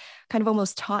 we're kind of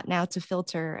almost taught now to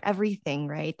filter everything,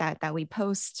 right? That we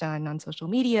post on social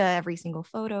media, every single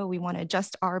photo. We want to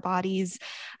adjust our bodies,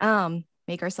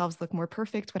 make ourselves look more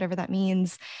perfect, whatever that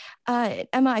means.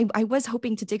 Emma, I was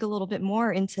hoping to dig a little bit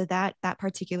more into that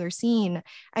particular scene.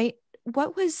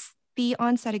 What was the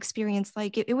on-set experience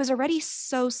like? It was already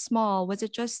so small. Was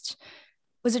it just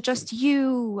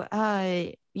you?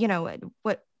 You know,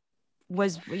 what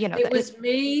was, you know, it was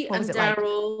me and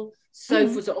Daryl. Like?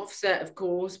 Soph was offset, of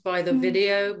course, by the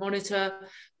video monitor.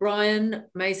 Brian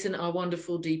Mason, our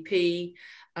wonderful DP,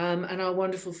 and our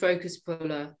wonderful focus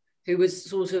puller, who was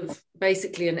sort of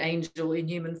basically an angel in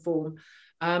human form.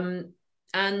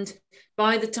 And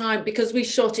by the time, because we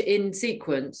shot it in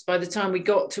sequence, by the time we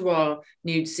got to our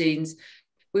nude scenes,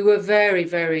 we were very,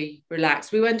 very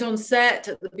relaxed. We went on set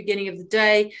at the beginning of the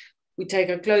day. We'd take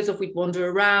our clothes off, we'd wander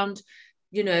around,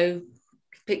 you know,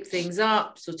 pick things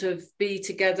up, sort of be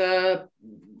together.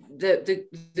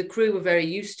 The crew were very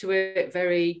used to it,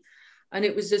 and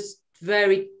it was just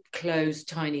very closed,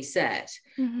 tiny set.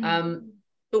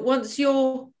 But once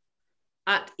you're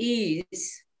at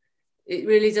ease, it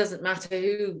really doesn't matter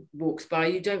who walks by.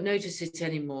 You don't notice it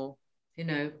anymore, you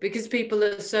know, because people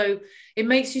are it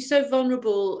makes you so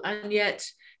vulnerable and yet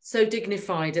so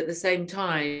dignified at the same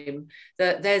time,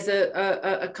 that there's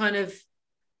a kind of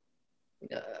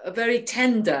a very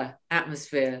tender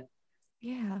atmosphere.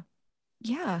 Yeah,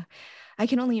 I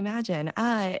can only imagine.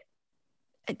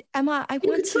 Emma, I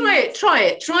want to try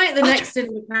it the next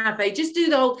cinema cafe. Just do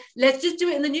the whole, let's just do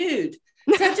it in the nude.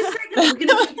 So just we're going to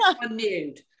do one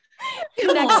nude.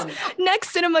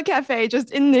 Next cinema cafe,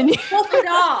 just in the nude. Pop it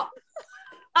up.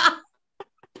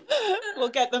 We'll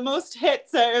get the most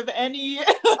hits out of any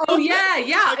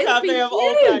cafe of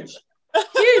all time.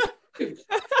 Huge.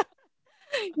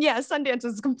 Yeah, Sundance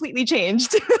has completely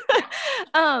changed.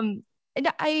 And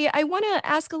I want to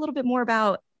ask a little bit more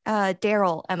about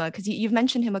Daryl, Emma, because you've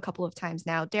mentioned him a couple of times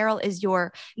now. Daryl is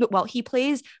he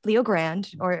plays Leo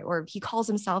Grand, or he calls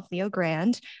himself Leo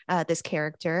Grand, this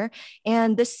character.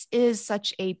 And this is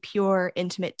such a pure,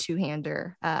 intimate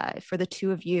two-hander for the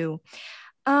two of you.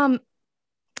 Well,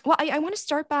 I want to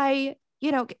start by,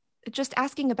 you know, just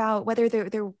asking about whether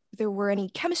there were any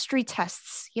chemistry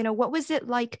tests. You know, what was it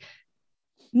like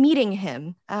meeting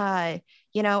him?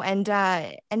 You know, and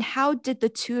how did the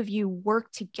two of you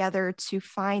work together to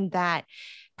find that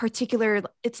particular,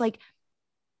 it's like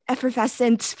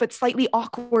effervescent but slightly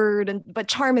awkward but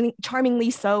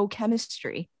charmingly so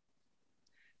chemistry?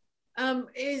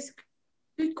 Is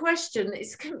good question.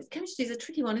 Chemistry is a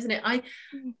tricky one, isn't it?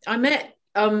 I met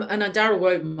and Daryl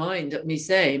won't mind me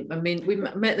saying, I mean, we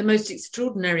met the most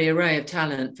extraordinary array of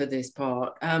talent for this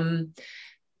part, and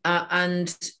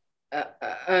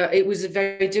it was a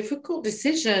very difficult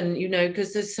decision, you know,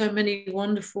 because there's so many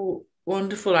wonderful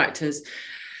actors,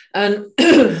 and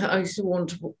I used to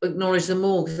want to acknowledge them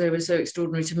all because they were so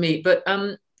extraordinary to meet. But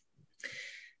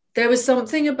there was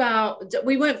something about,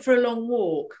 we went for a long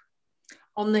walk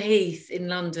on the Heath in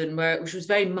London, which was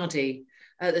very muddy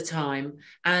at the time,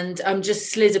 and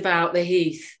just slid about the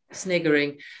Heath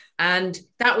sniggering, and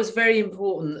that was very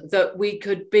important, that we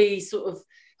could be sort of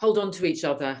hold on to each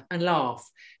other and laugh,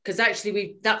 because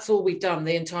actually that's all we've done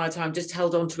the entire time, just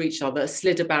held on to each other,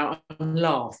 slid about and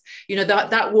laugh. You know,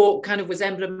 that walk kind of was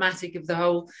emblematic of the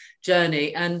whole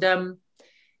journey. And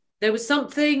there was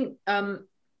something not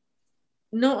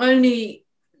only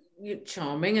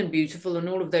charming and beautiful and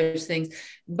all of those things,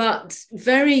 but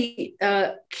very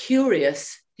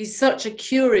curious. He's such a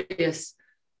curious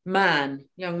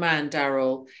young man,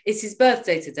 Daryl. It's his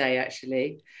birthday today,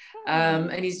 actually.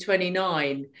 And he's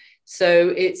 29.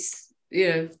 So it's,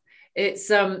 it's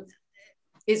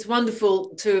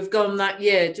wonderful to have gone that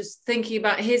year, just thinking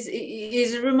about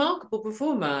he's a remarkable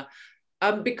performer,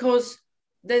 because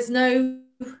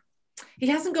he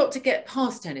hasn't got to get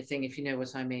past anything, if you know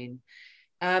what I mean.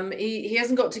 He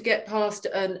hasn't got to get past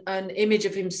an image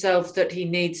of himself that he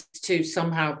needs to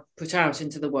somehow put out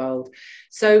into the world.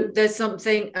 So there's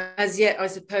something as yet, I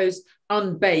suppose,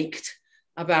 unbaked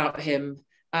about him.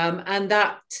 And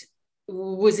that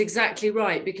was exactly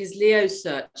right, because Leo's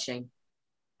searching.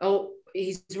 Oh,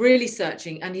 he's really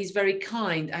searching, and he's very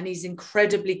kind, and he's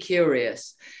incredibly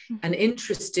curious and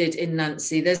interested in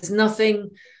Nancy. There's nothing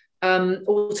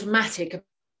automatic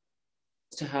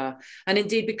to her, and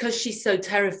indeed, because she's so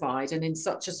terrified and in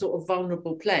such a sort of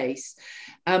vulnerable place,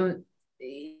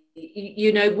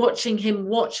 watching him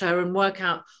watch her and work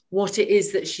out what it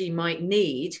is that she might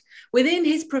need within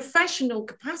his professional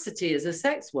capacity as a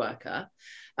sex worker,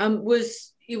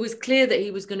 it was clear that he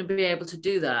was going to be able to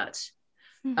do that.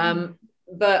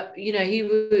 But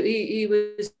he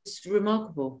was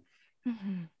remarkable.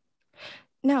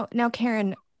 Now,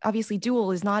 Karen, obviously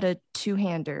Duel is not a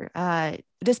two-hander,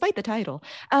 despite the title.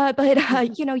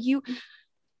 But you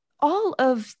all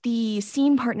of the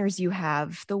scene partners you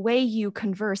have, the way you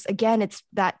converse, again, it's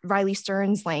that Riley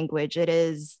Stearns language. It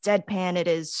is deadpan, it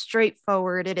is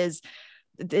straightforward, it's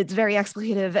very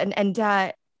expletive. And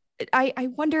I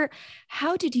wonder,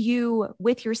 how did you,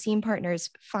 with your scene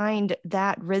partners, find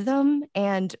that rhythm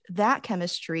and that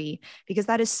chemistry? Because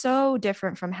that is so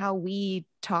different from how we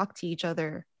talk to each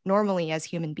other normally as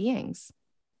human beings.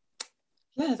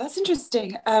 Yeah, that's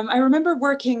interesting. I remember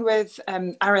working with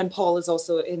Aaron Paul is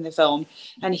also in the film,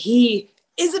 and he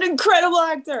is an incredible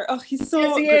actor. Oh, he's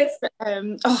so yes, he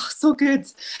good. So good.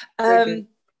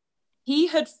 He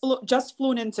had just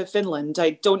flown into Finland.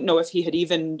 I don't know if he had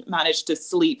even managed to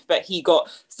sleep, but he got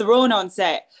thrown on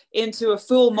set into a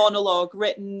full monologue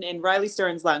written in Riley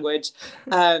Stearns language.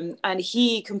 And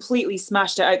he completely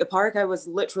smashed it out the park. I was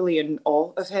literally in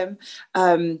awe of him.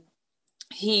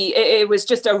 It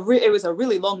was a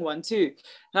really long one too.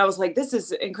 And I was like, this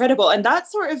is incredible. And that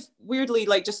sort of weirdly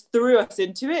just threw us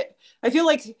into it. I feel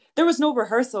like there was no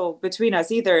rehearsal between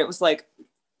us either. It was like,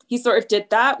 he sort of did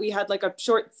that. We had a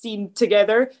short scene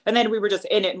together, and then we were just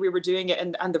in it and we were doing it,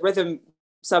 and the rhythm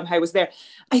somehow was there.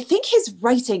 I think his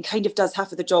writing kind of does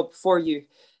half of the job for you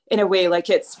in a way.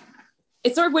 It's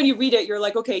sort of, when you read it, you're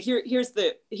like, okay, here's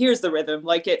the rhythm.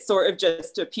 It sort of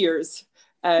just appears.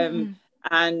 And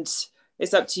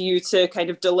it's up to you to kind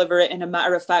of deliver it in a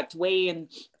matter-of-fact way. And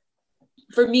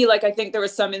for me, I think there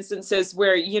was some instances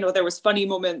where, there was funny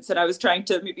moments and I was trying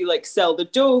to maybe sell the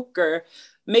joke or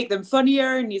make them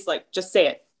funnier, and he's like, just say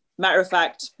it, matter of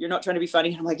fact, you're not trying to be funny.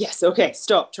 And I'm like, yes, okay,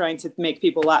 stop trying to make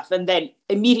people laugh. And then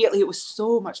immediately it was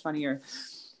so much funnier.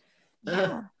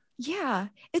 Yeah.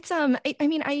 It's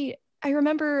I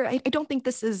remember, I don't think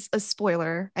this is a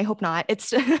spoiler, I hope not.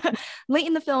 It's late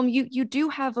in the film, you do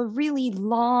have a really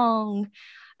long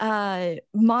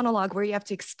monologue where you have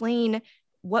to explain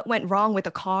what went wrong with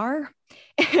a car.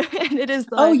 And it is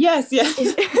yes.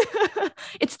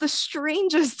 It's the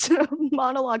strangest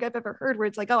monologue I've ever heard, where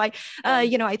it's like, I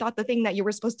thought the thing that you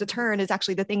were supposed to turn is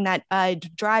actually the thing that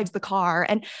drives the car.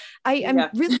 And I'm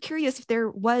really curious if there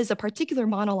was a particular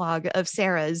monologue of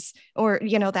Sarah's, or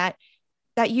that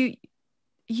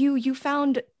you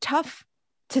found tough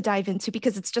to dive into,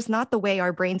 because it's just not the way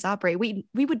our brains operate. We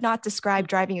would not describe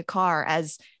driving a car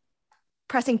as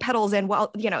pressing pedals and the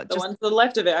one to the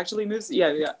left of it actually moves.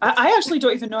 I actually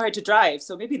don't even know how to drive,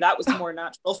 so maybe that was more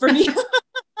natural for me.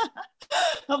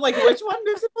 I'm like, which one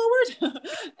moves it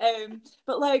forward?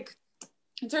 But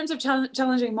in terms of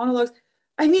challenging monologues,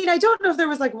 I mean, I don't know if there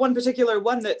was one particular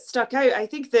one that stuck out. I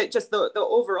think that just the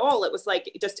overall, it was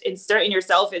just inserting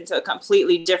yourself into a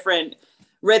completely different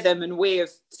rhythm and way of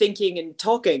thinking and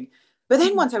talking. But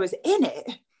then once I was in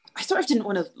it, I sort of didn't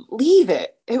want to leave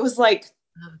it. It was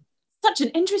such an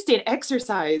interesting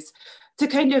exercise to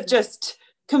kind of just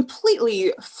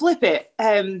completely flip it.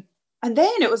 And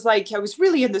then it was I was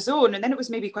really in the zone, and then it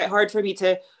was maybe quite hard for me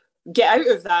to get out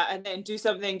of that and then do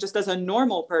something just as a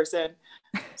normal person.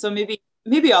 So maybe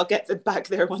I'll get back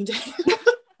there one day.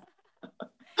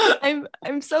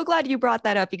 I'm so glad you brought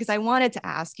that up, because I wanted to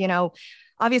ask,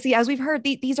 obviously, as we've heard,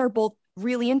 these are both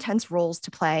really intense roles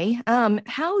to play.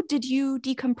 How did you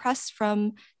decompress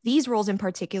from these roles in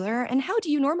particular? And how do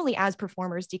you normally, as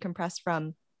performers, decompress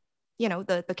from,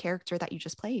 the character that you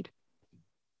just played?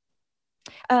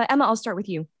 Emma, I'll start with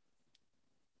you.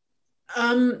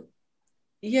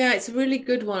 It's a really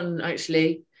good one,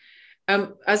 actually.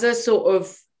 As a sort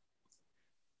of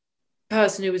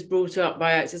person who was brought up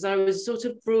by actors, I was sort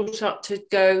of brought up to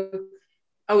go,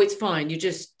 oh, it's fine, you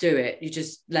just do it, you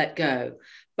just let go.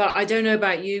 But I don't know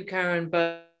about you, Karen,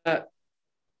 but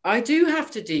I do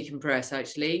have to decompress,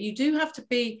 actually. You do have to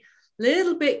be a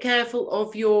little bit careful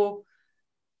of your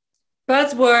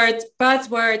buzzwords,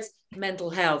 mental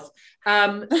health.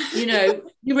 You know,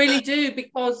 you really do,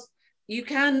 because you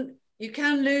can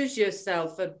lose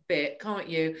yourself a bit, can't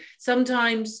you?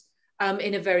 Sometimes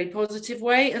in a very positive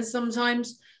way, and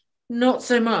sometimes not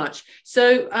so much.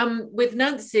 So with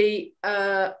Nancy,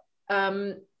 actually,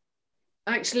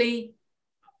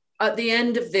 at the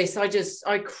end of this,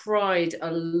 I cried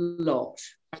a lot.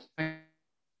 I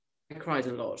cried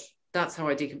a lot. That's how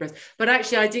I decompress. But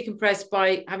actually, I decompressed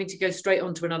by having to go straight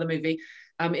on to another movie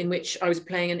in which I was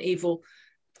playing an evil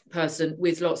person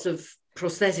with lots of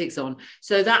prosthetics on.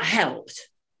 So that helped,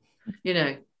 you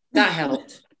know, that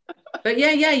helped. But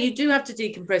yeah, you do have to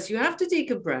decompress. You have to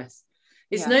decompress.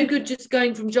 It's no good just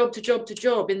going from job to job to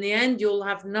job. In the end, you'll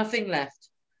have nothing left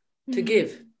to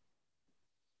give.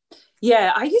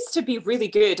 Yeah, I used to be really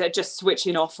good at just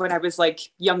switching off when I was like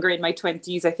younger, in my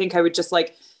 20s. I think I would just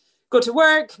like go to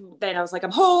work. Then I was like,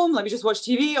 I'm home. Let me just watch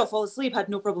TV. I'll fall asleep. Had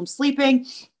no problem sleeping.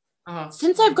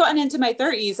 Since I've gotten into my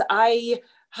 30s, I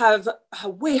have a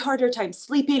way harder time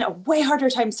sleeping, a way harder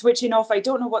time switching off. I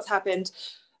don't know what's happened.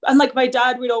 And like my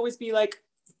dad would always be like,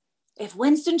 if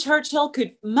Winston Churchill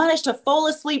could manage to fall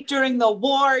asleep during the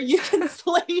war, you can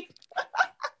sleep.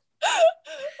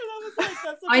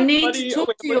 I need to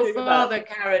talk to your father,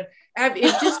 Karen.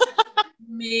 Just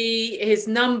me his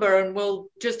number and we'll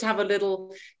just have a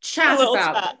little chat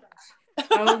about it.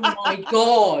 Oh my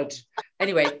God.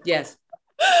 Anyway, yes.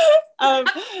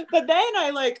 But then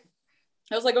I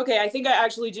was like, okay, I think I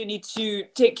actually do need to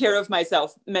take care of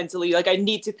myself mentally. Like I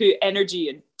need to put energy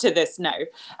into this now.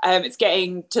 It's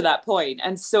getting to that point.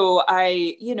 And so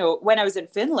I, you know, when I was in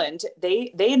Finland,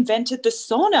 they invented the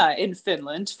sauna in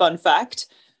Finland, fun fact.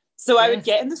 So I would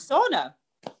get in the sauna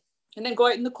and then go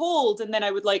out in the cold. And then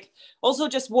I would like also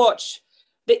just watch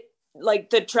the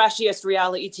trashiest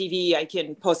reality TV I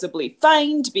can possibly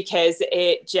find, because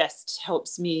it just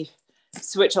helps me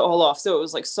switch it all off. So it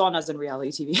was like saunas and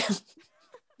reality TV.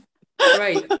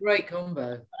 Great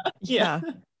combo. Yeah.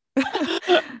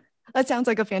 That sounds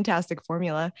like a fantastic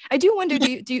formula. I do wonder,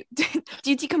 do you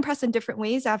decompress in different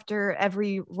ways after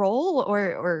every role,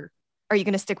 or are you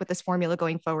going to stick with this formula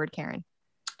going forward, Karen?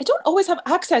 I don't always have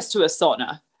access to a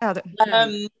sauna. Oh, so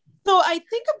I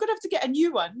think I'm going to have to get a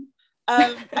new one.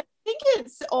 I think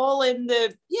it's all in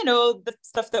the, you know, the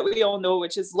stuff that we all know,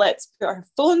 which is let's put our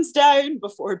phones down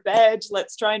before bed.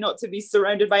 Let's try not to be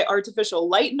surrounded by artificial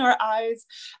light in our eyes.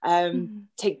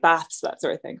 Take baths, that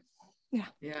sort of thing. Yeah.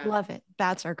 Love it.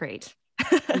 Baths are great.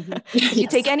 If you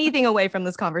take anything away from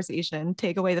this conversation,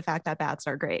 take away the fact that baths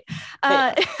are great.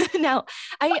 Now,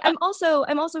 I'm also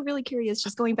really curious,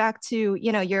 just going back to,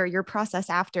 you know, your process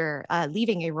after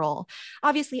leaving a role.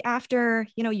 Obviously, after,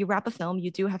 you know, you wrap a film, you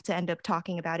do have to end up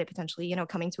talking about it, potentially, you know,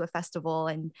 coming to a festival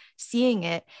and seeing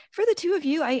it. For the two of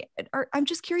you, I'm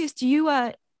just curious,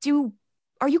 are you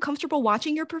comfortable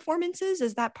watching your performances?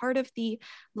 Is that part of the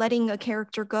letting a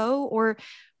character go, or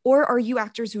are you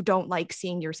actors who don't like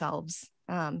seeing yourselves,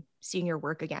 seeing your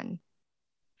work again?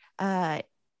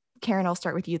 Karen, I'll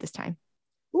start with you this time.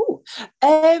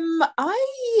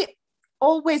 I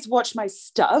always watch my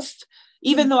stuff,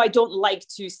 even though I don't like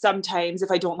to sometimes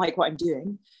if I don't like what I'm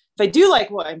doing. If I do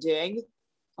like what I'm doing,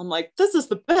 I'm like, this is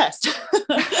the best.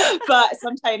 But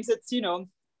sometimes it's, you know,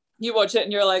 you watch it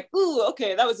and you're like, ooh,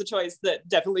 okay, that was a choice that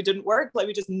definitely didn't work. Let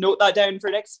me just note that down for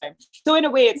next time. So in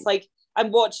a way, it's like,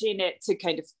 I'm watching it to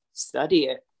kind of study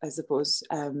it, I suppose,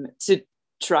 to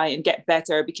try and get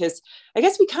better, because I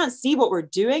guess we can't see what we're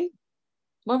doing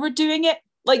when we're doing it.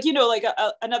 Like, you know, like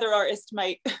another artist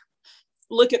might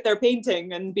look at their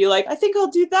painting and be like, I think I'll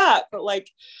do that. But like,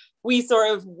 we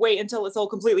sort of wait until it's all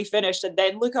completely finished and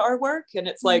then look at our work. And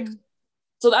it's like,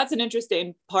 so that's an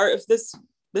interesting part of this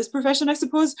profession, I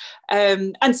suppose.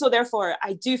 And so therefore,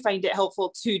 I do find it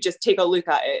helpful to just take a look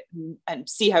at it and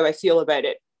see how I feel about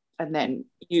it, and then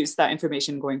use that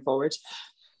information going forward.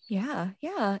 Yeah.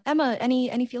 Emma,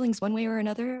 any feelings one way or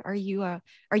another? Are you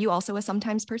also a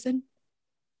sometimes person?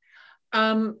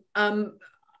 No,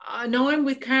 I'm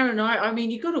with Karen. I mean,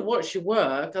 you've got to watch your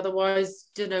work, otherwise,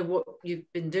 you know what you've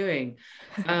been doing.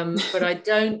 But I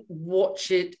don't watch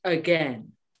it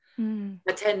again.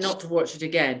 I tend not to watch it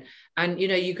again. And you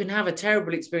know, you can have a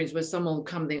terrible experience where someone will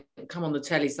come on the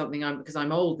telly, because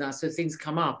I'm old now, so things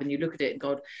come up, and you look at it and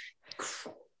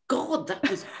God, that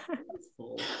was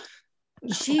awful.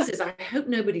 Jesus, I hope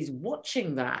nobody's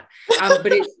watching that.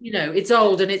 But it's, you know, it's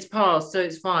old and it's past, so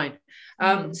it's fine.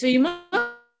 So you must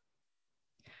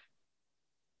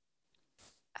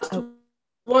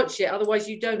watch it, otherwise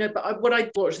you don't know. But what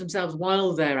I watch themselves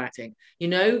while they're acting, you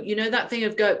know that thing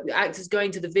of actors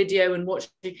going to the video and watching,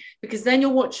 because then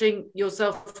you're watching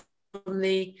yourself from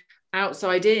the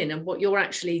outside in, and what you're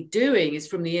actually doing is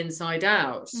from the inside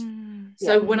out.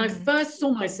 So when I first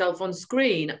saw myself on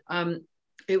screen,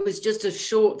 it was just a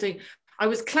short thing. I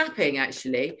was clapping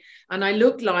actually, and I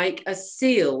looked like a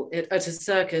seal at a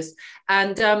circus,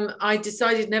 and I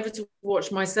decided never to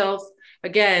watch myself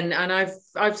again, and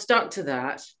I've stuck to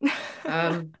that,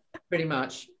 pretty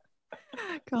much.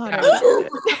 Got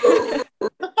it.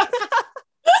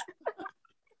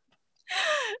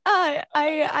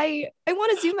 I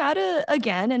want to zoom out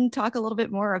again and talk a little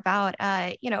bit more about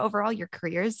overall your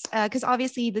careers, because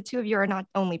obviously the two of you are not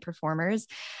only performers.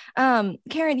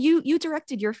 Karen, you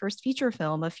directed your first feature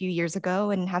film a few years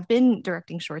ago and have been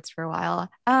directing shorts for a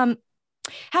while. How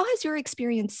has your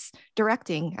experience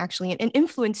directing actually and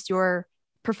influenced your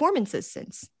performances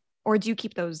since, or do you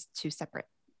keep those two separate?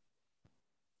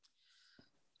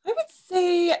 I would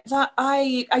say that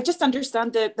I just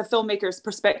understand the filmmaker's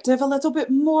perspective a little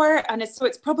bit more, and it's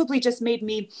probably just made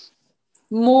me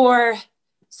more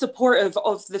supportive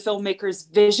of the filmmaker's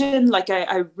vision. Like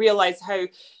I realize how,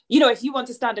 if you want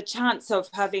to stand a chance of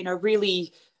having a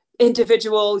really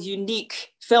individual,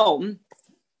 unique film,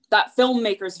 that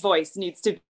filmmaker's voice needs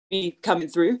to be coming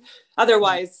through.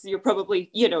 Otherwise, you're probably,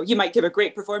 you might give a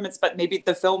great performance, but maybe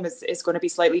the film is going to be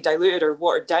slightly diluted or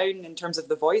watered down in terms of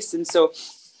the voice. And so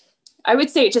I would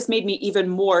say it just made me even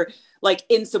more like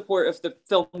in support of the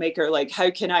filmmaker. Like,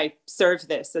 how can I serve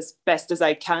this as best as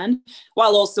I can,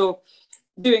 while also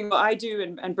doing what I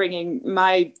do and bringing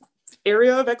my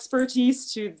area of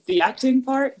expertise to the acting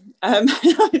part.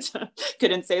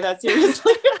 Couldn't say that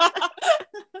seriously.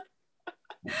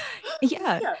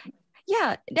 Yeah.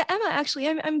 Emma, actually,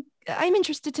 I'm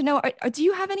interested to know, do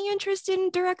you have any interest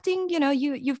in directing?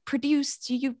 You've produced,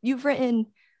 you've written,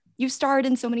 you've starred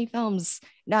in so many films,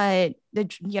 donning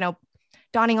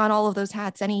on all of those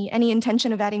hats. Any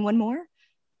intention of adding one more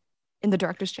in the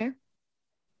director's chair?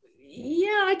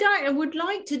 Yeah, I would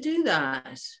like to do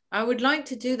that. I would like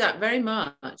to do that very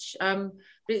much. But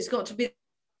it's got to be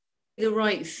the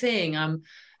right thing.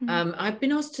 I've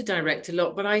been asked to direct a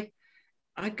lot, but I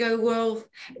go, well,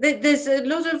 there's a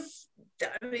lot of,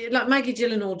 like Maggie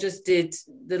Gillan just did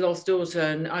The Lost Daughter,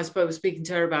 and I was speaking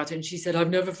to her about it, and she said, I've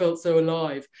never felt so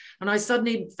alive. And I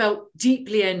suddenly felt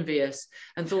deeply envious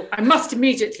and thought, I must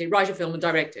immediately write a film and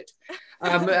direct it.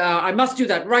 I must do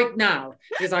that right now,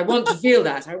 because I want to feel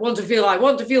that. I want to feel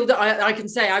that I can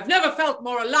say, I've never felt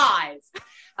more alive.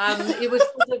 It was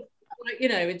sort of,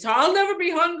 I'll never be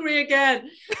hungry again.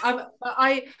 But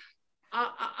I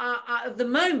at the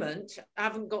moment, I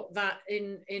haven't got that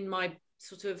in my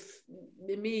sort of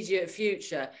immediate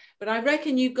future, but I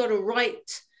reckon you've got to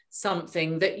write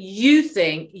something that you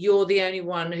think you're the only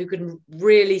one who can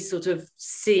really sort of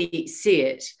see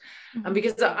it. And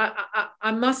because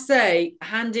I must say,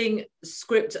 handing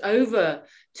script over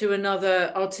to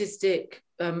another artistic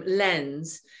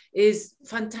lens is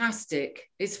fantastic.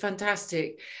 It's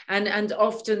fantastic, and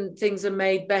often things are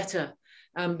made better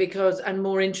and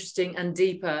more interesting and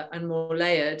deeper and more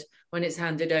layered when it's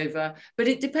handed over. But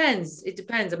it depends.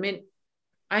 I mean,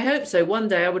 I hope so. One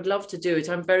day I would love to do it.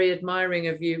 I'm very admiring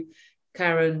of you,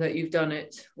 Karen, that you've done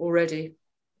it already.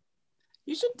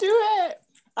 You should do it.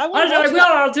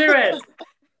 I'll do it.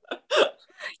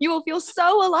 You will feel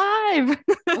so alive.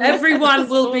 Everyone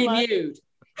will be nude.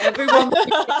 Everyone will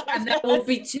be nude, and there will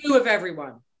be two of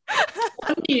everyone.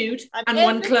 One nude and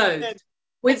one clothed.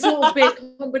 With sort of a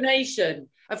combination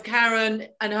of Karen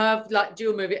and her like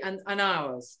dual movie and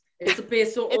ours. It'll be a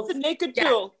sort of... It's a naked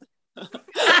duel.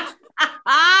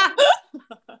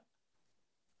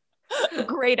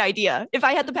 Great idea. If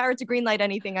I had the power to greenlight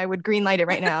anything, I would greenlight it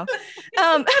right now.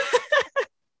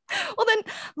 Well, then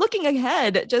looking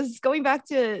ahead, just going back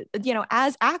to,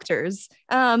 as actors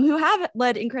who have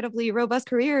led incredibly robust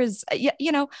careers,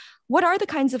 what are the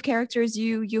kinds of characters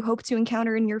you hope to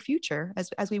encounter in your future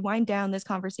as we wind down this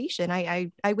conversation?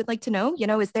 I would like to know,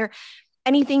 is there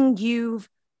anything you've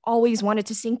always wanted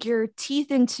to sink your teeth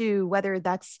into, whether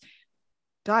that's,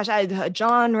 a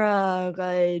genre,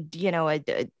 a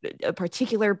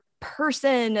particular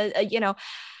person, Emma,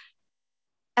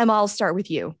 I'll start with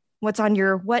you. What's on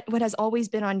your what has always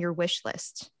been on your wish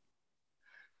list?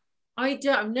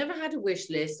 I've never had a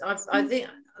wish list. I think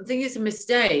it's a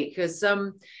mistake, because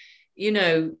I'm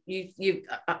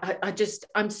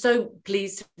so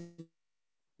pleased to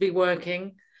be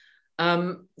working.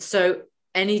 So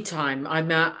anytime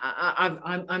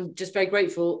I'm just very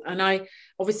grateful, and I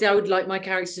would like my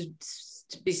characters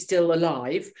to be still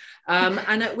alive,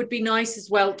 and it would be nice as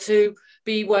well to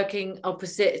be working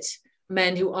opposite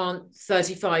men who aren't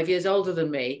 35 years older than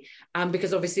me,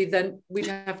 because obviously then we'd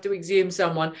have to exhume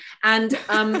someone. And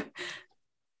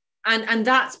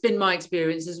that's been my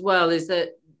experience as well, is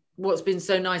that what's been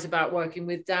so nice about working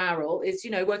with Daryl is,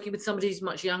 working with somebody who's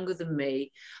much younger than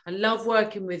me. I love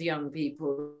working with young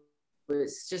people.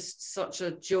 It's just such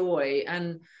a joy.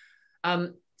 And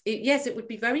yes, it would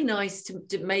be very nice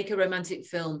to make a romantic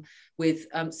film with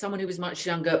someone who was much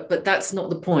younger, but that's not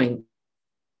the point.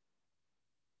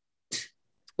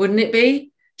 Wouldn't it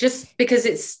be? Just because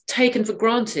it's taken for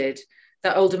granted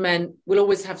that older men will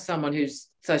always have someone who's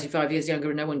 35 years younger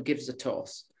and no one gives a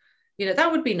toss.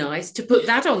 That would be nice to put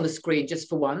that on the screen just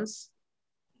for once.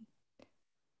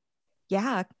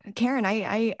 Yeah, Karen,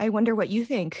 I wonder what you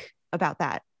think about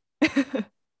that.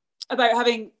 About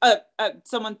having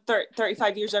someone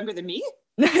 35 years younger than me?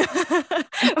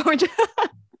 Or just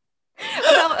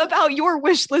about your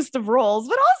wish list of roles,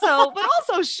 but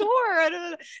also sure.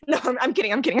 No, I'm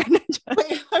kidding.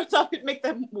 Wait, I thought we'd make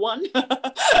them one.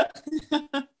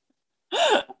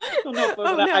 I don't know if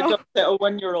I got a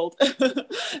 1-year-old.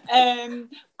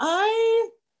 I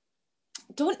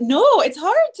don't know. It's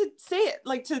hard to say it,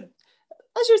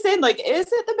 as you're saying, is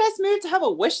it the best move to have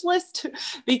a wish list?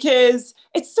 Because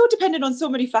it's so dependent on so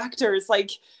many factors.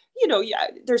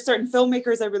 There's certain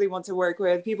filmmakers I really want to work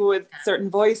with, people with certain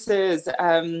voices,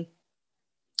 and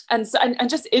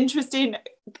just interesting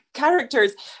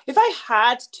characters. If I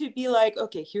had to be like,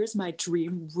 okay, here's my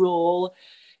dream role,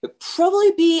 it would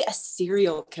probably be a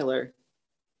serial killer.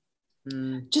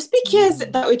 Just because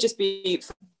that would just be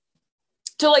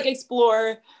to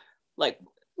explore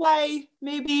why,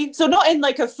 maybe. So not in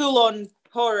a full-on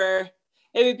horror.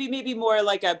 It would be maybe more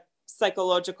like a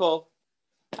psychological,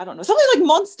 I don't know, something like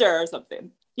Monster or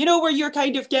something, where you're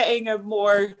kind of getting a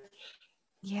more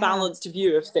balanced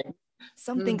view of things.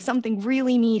 Something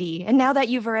really meaty. And now that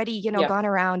you've already, gone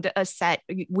around a set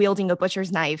wielding a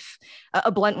butcher's knife,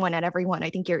 a blunt one at everyone,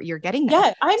 I think you're getting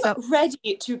that. Yeah, I'm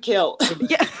ready to kill.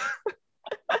 Yeah.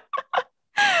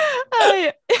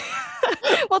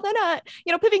 Well then,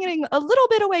 pivoting a little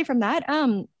bit away from that,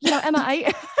 Emma,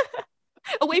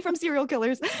 away from serial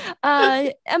killers,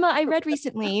 Emma, I read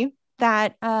recently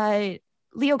that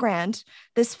Leo Grande,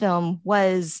 this film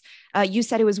was, you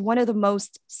said it was one of the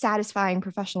most satisfying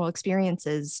professional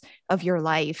experiences of your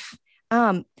life.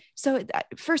 So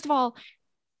first of all,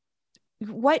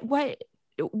 why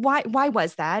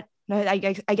was that? I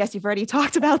guess you've already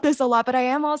talked about this a lot, but I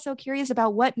am also curious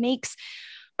about what makes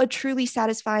a truly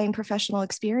satisfying professional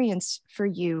experience for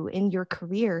you in your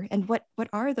career, and what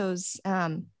are those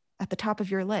at the top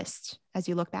of your list as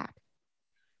you look back?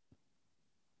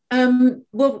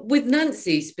 Well, with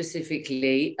Nancy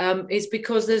specifically, it's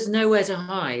because there's nowhere to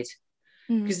hide,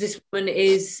 because this woman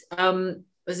is,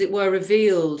 as it were,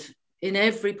 revealed in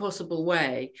every possible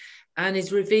way, and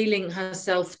is revealing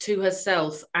herself to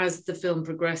herself as the film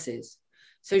progresses.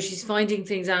 So she's finding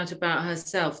things out about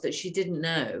herself that she didn't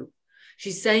know.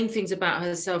 She's saying things about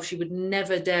herself she would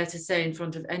never dare to say in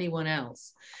front of anyone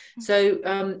else.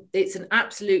 So it's an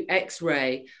absolute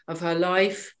X-ray of her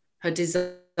life, her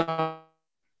desires,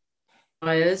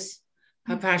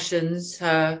 her passions,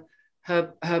 her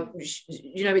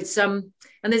it's and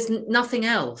there's nothing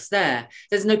else there.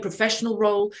 There's no professional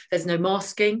role. There's no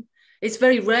masking. It's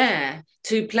very rare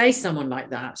to play someone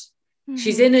like that.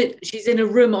 She's in a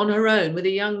room on her own with a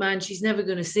young man she's never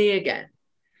going to see again.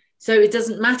 So it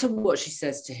doesn't matter what she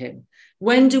says to him.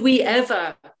 When do we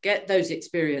ever get those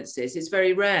experiences? It's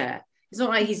very rare. It's not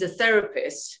like he's a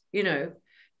therapist,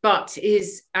 but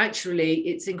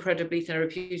it's incredibly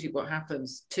therapeutic what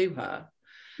happens to her.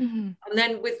 And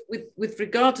then with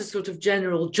regard to sort of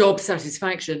general job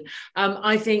satisfaction,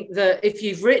 I think that if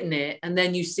you've written it and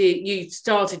then you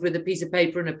started with a piece of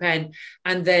paper and a pen,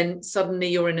 and then suddenly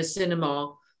you're in a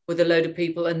cinema with a load of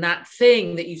people, and that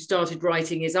thing that you started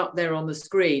writing is up there on the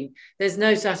screen, there's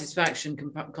no satisfaction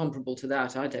comparable to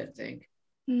that, I don't think.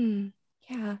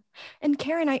 Yeah. And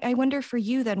Karen, I wonder for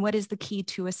you then, what is the key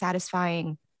to a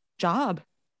satisfying job,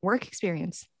 work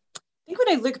experience? I think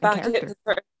when I look back at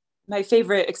my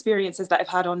favorite experiences that I've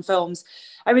had on films,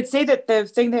 I would say that the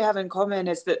thing they have in common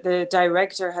is that the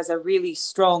director has a really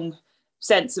strong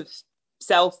sense of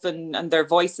self and their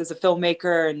voice as a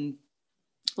filmmaker. And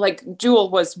Jewel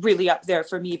was really up there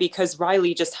for me because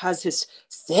Riley just has his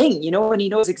thing, and he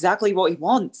knows exactly what he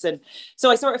wants. And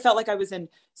so I sort of felt like I was in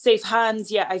safe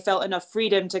hands, yet I felt enough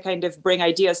freedom to kind of bring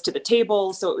ideas to the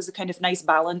table. So it was a kind of nice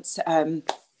balance.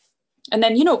 And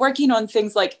then, working on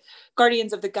things like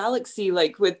Guardians of the Galaxy,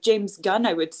 with James Gunn,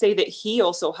 I would say that he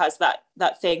also has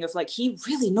that thing of he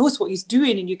really knows what he's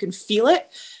doing and you can feel it.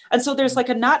 And so there's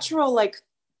a natural,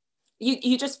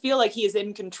 you just feel like he is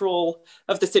in control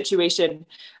of the situation.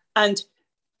 And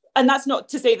that's not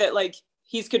to say that like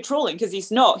he's controlling, because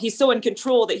he's not. He's so in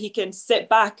control that he can sit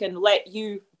back and let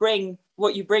you bring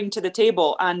what you bring to the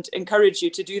table and encourage you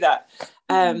to do that.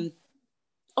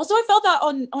 Also, I felt that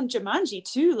on Jumanji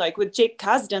too, like with Jake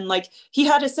Kasdan, like he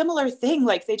had a similar thing.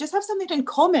 Like they just have something in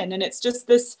common, and it's just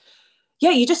this,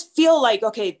 yeah, you just feel like,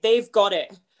 okay, they've got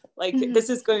it. Like this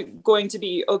is going to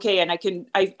be okay, and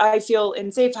I feel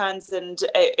in safe hands, and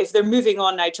if they're moving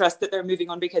on, I trust that they're moving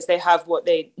on because they have what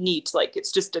they need. Like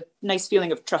it's just a nice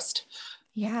feeling of trust.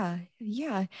 Yeah.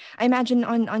 I imagine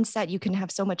on set you can have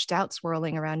so much doubt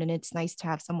swirling around, and it's nice to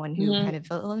have someone who kind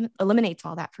of eliminates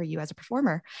all that for you as a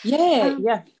performer.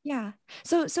 Yeah.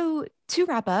 So to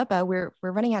wrap up, we're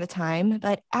running out of time,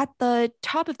 but at the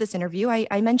top of this interview,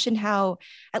 I mentioned how,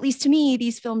 at least to me,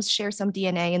 these films share some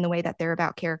DNA in the way that they're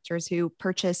about characters who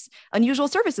purchase unusual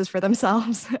services for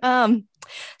themselves.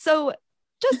 So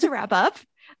just to wrap up,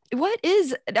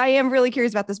 I am really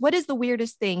curious about this. What is the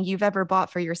weirdest thing you've ever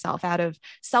bought for yourself out of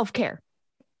self-care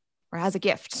or as a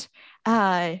gift?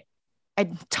 I'm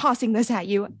tossing this at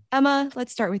you. Emma,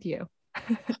 let's start with you.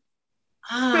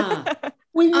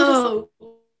 Oh,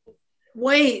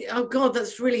 wait. Oh, God,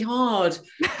 that's really hard.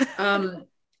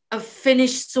 A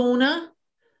Finnish sauna.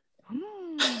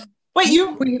 Wait,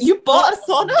 you bought a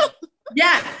sauna?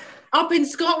 Yeah, up in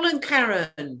Scotland,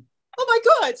 Karen. Oh, my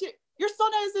God. Your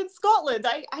sauna is in Scotland.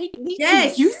 I need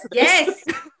to use this. Yes,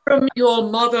 from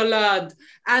your motherland.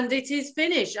 And it is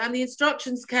Finnish. And the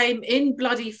instructions came in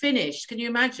bloody Finnish. Can you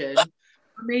imagine?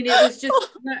 I mean, it was just,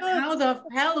 how the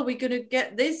hell are we going to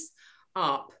get this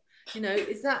up? You know,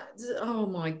 is that, oh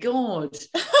my God.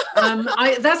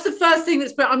 That's the first thing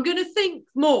but I'm going to think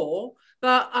more,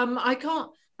 but I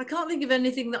can't think of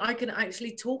anything that I can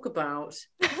actually talk about.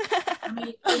 I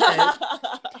mean, you know.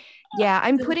 Yeah,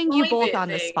 I'm putting you both on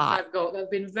the spot. I've got that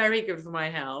have been very good for my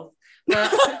health,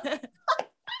 but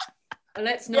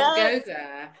let's not go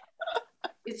there.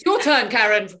 It's your turn,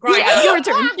 Karen. For crying out.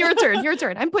 Your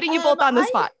turn. I'm putting you both on the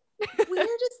spot.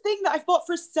 Weirdest thing that I've bought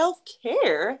for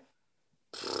self-care.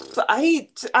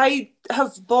 I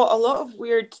have bought a lot of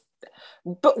weird,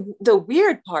 but the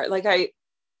weird part, like I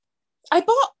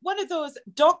bought one of those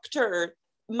doctor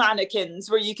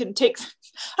mannequins where you can take.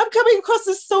 I'm coming across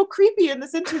as so creepy in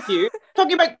this interview,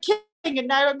 talking about killing, and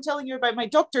now I'm telling you about my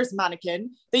doctor's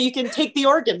mannequin that you can take the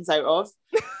organs out of.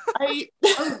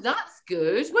 Oh, that's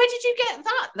good. Where did you get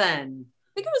that then?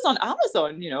 I think it was on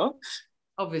Amazon, you know.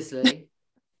 Obviously.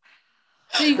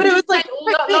 So you but it was like all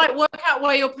that, like work out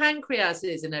where your pancreas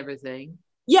is and everything.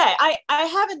 Yeah, I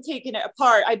haven't taken it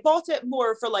apart. I bought it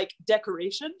more for like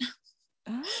decoration.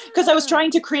 Because I was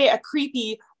trying to create a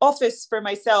creepy office for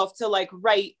myself to like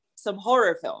write some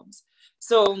horror films.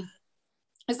 So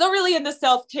it's not really in the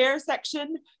self-care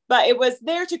section, but it was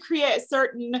there to create a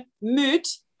certain mood,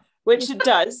 which it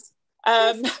does.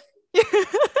 I'm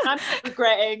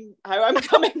regretting how I'm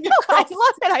coming across.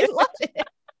 I love it.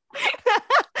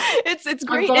 It's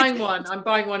great. I'm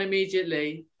buying one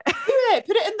immediately. Put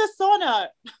it in the sauna.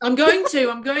 I'm going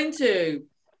to.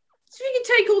 So you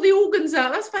can take all the organs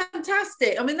out. That's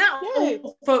fantastic. I mean, that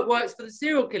all works for the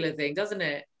serial killer thing, doesn't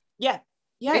it? Yeah.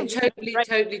 It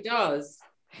totally does.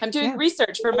 I'm doing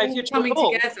research for my future coming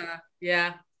role. together.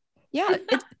 Yeah. Yeah,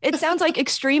 it sounds like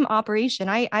extreme operation.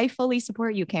 I fully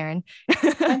support you, Karen.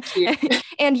 Thank you.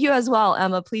 And you as well,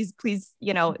 Emma. Please,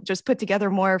 just put together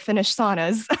more Finnish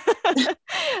saunas.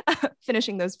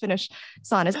 Finishing those Finnish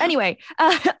saunas. Anyway,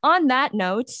 on that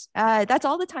note, that's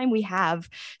all the time we have.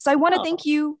 So I want to thank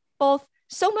you both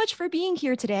so much for being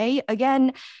here today.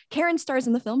 Again, Karen stars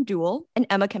in the film Duel, and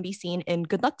Emma can be seen in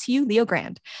Good Luck to You, Leo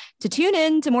Grand. To tune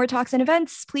in to more talks and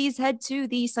events, please head to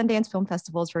the Sundance Film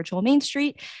Festival's virtual Main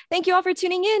Street. Thank you all for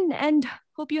tuning in, and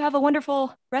hope you have a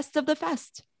wonderful rest of the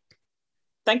fest.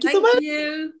 Thank you so much. Thank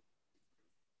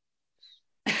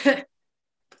you.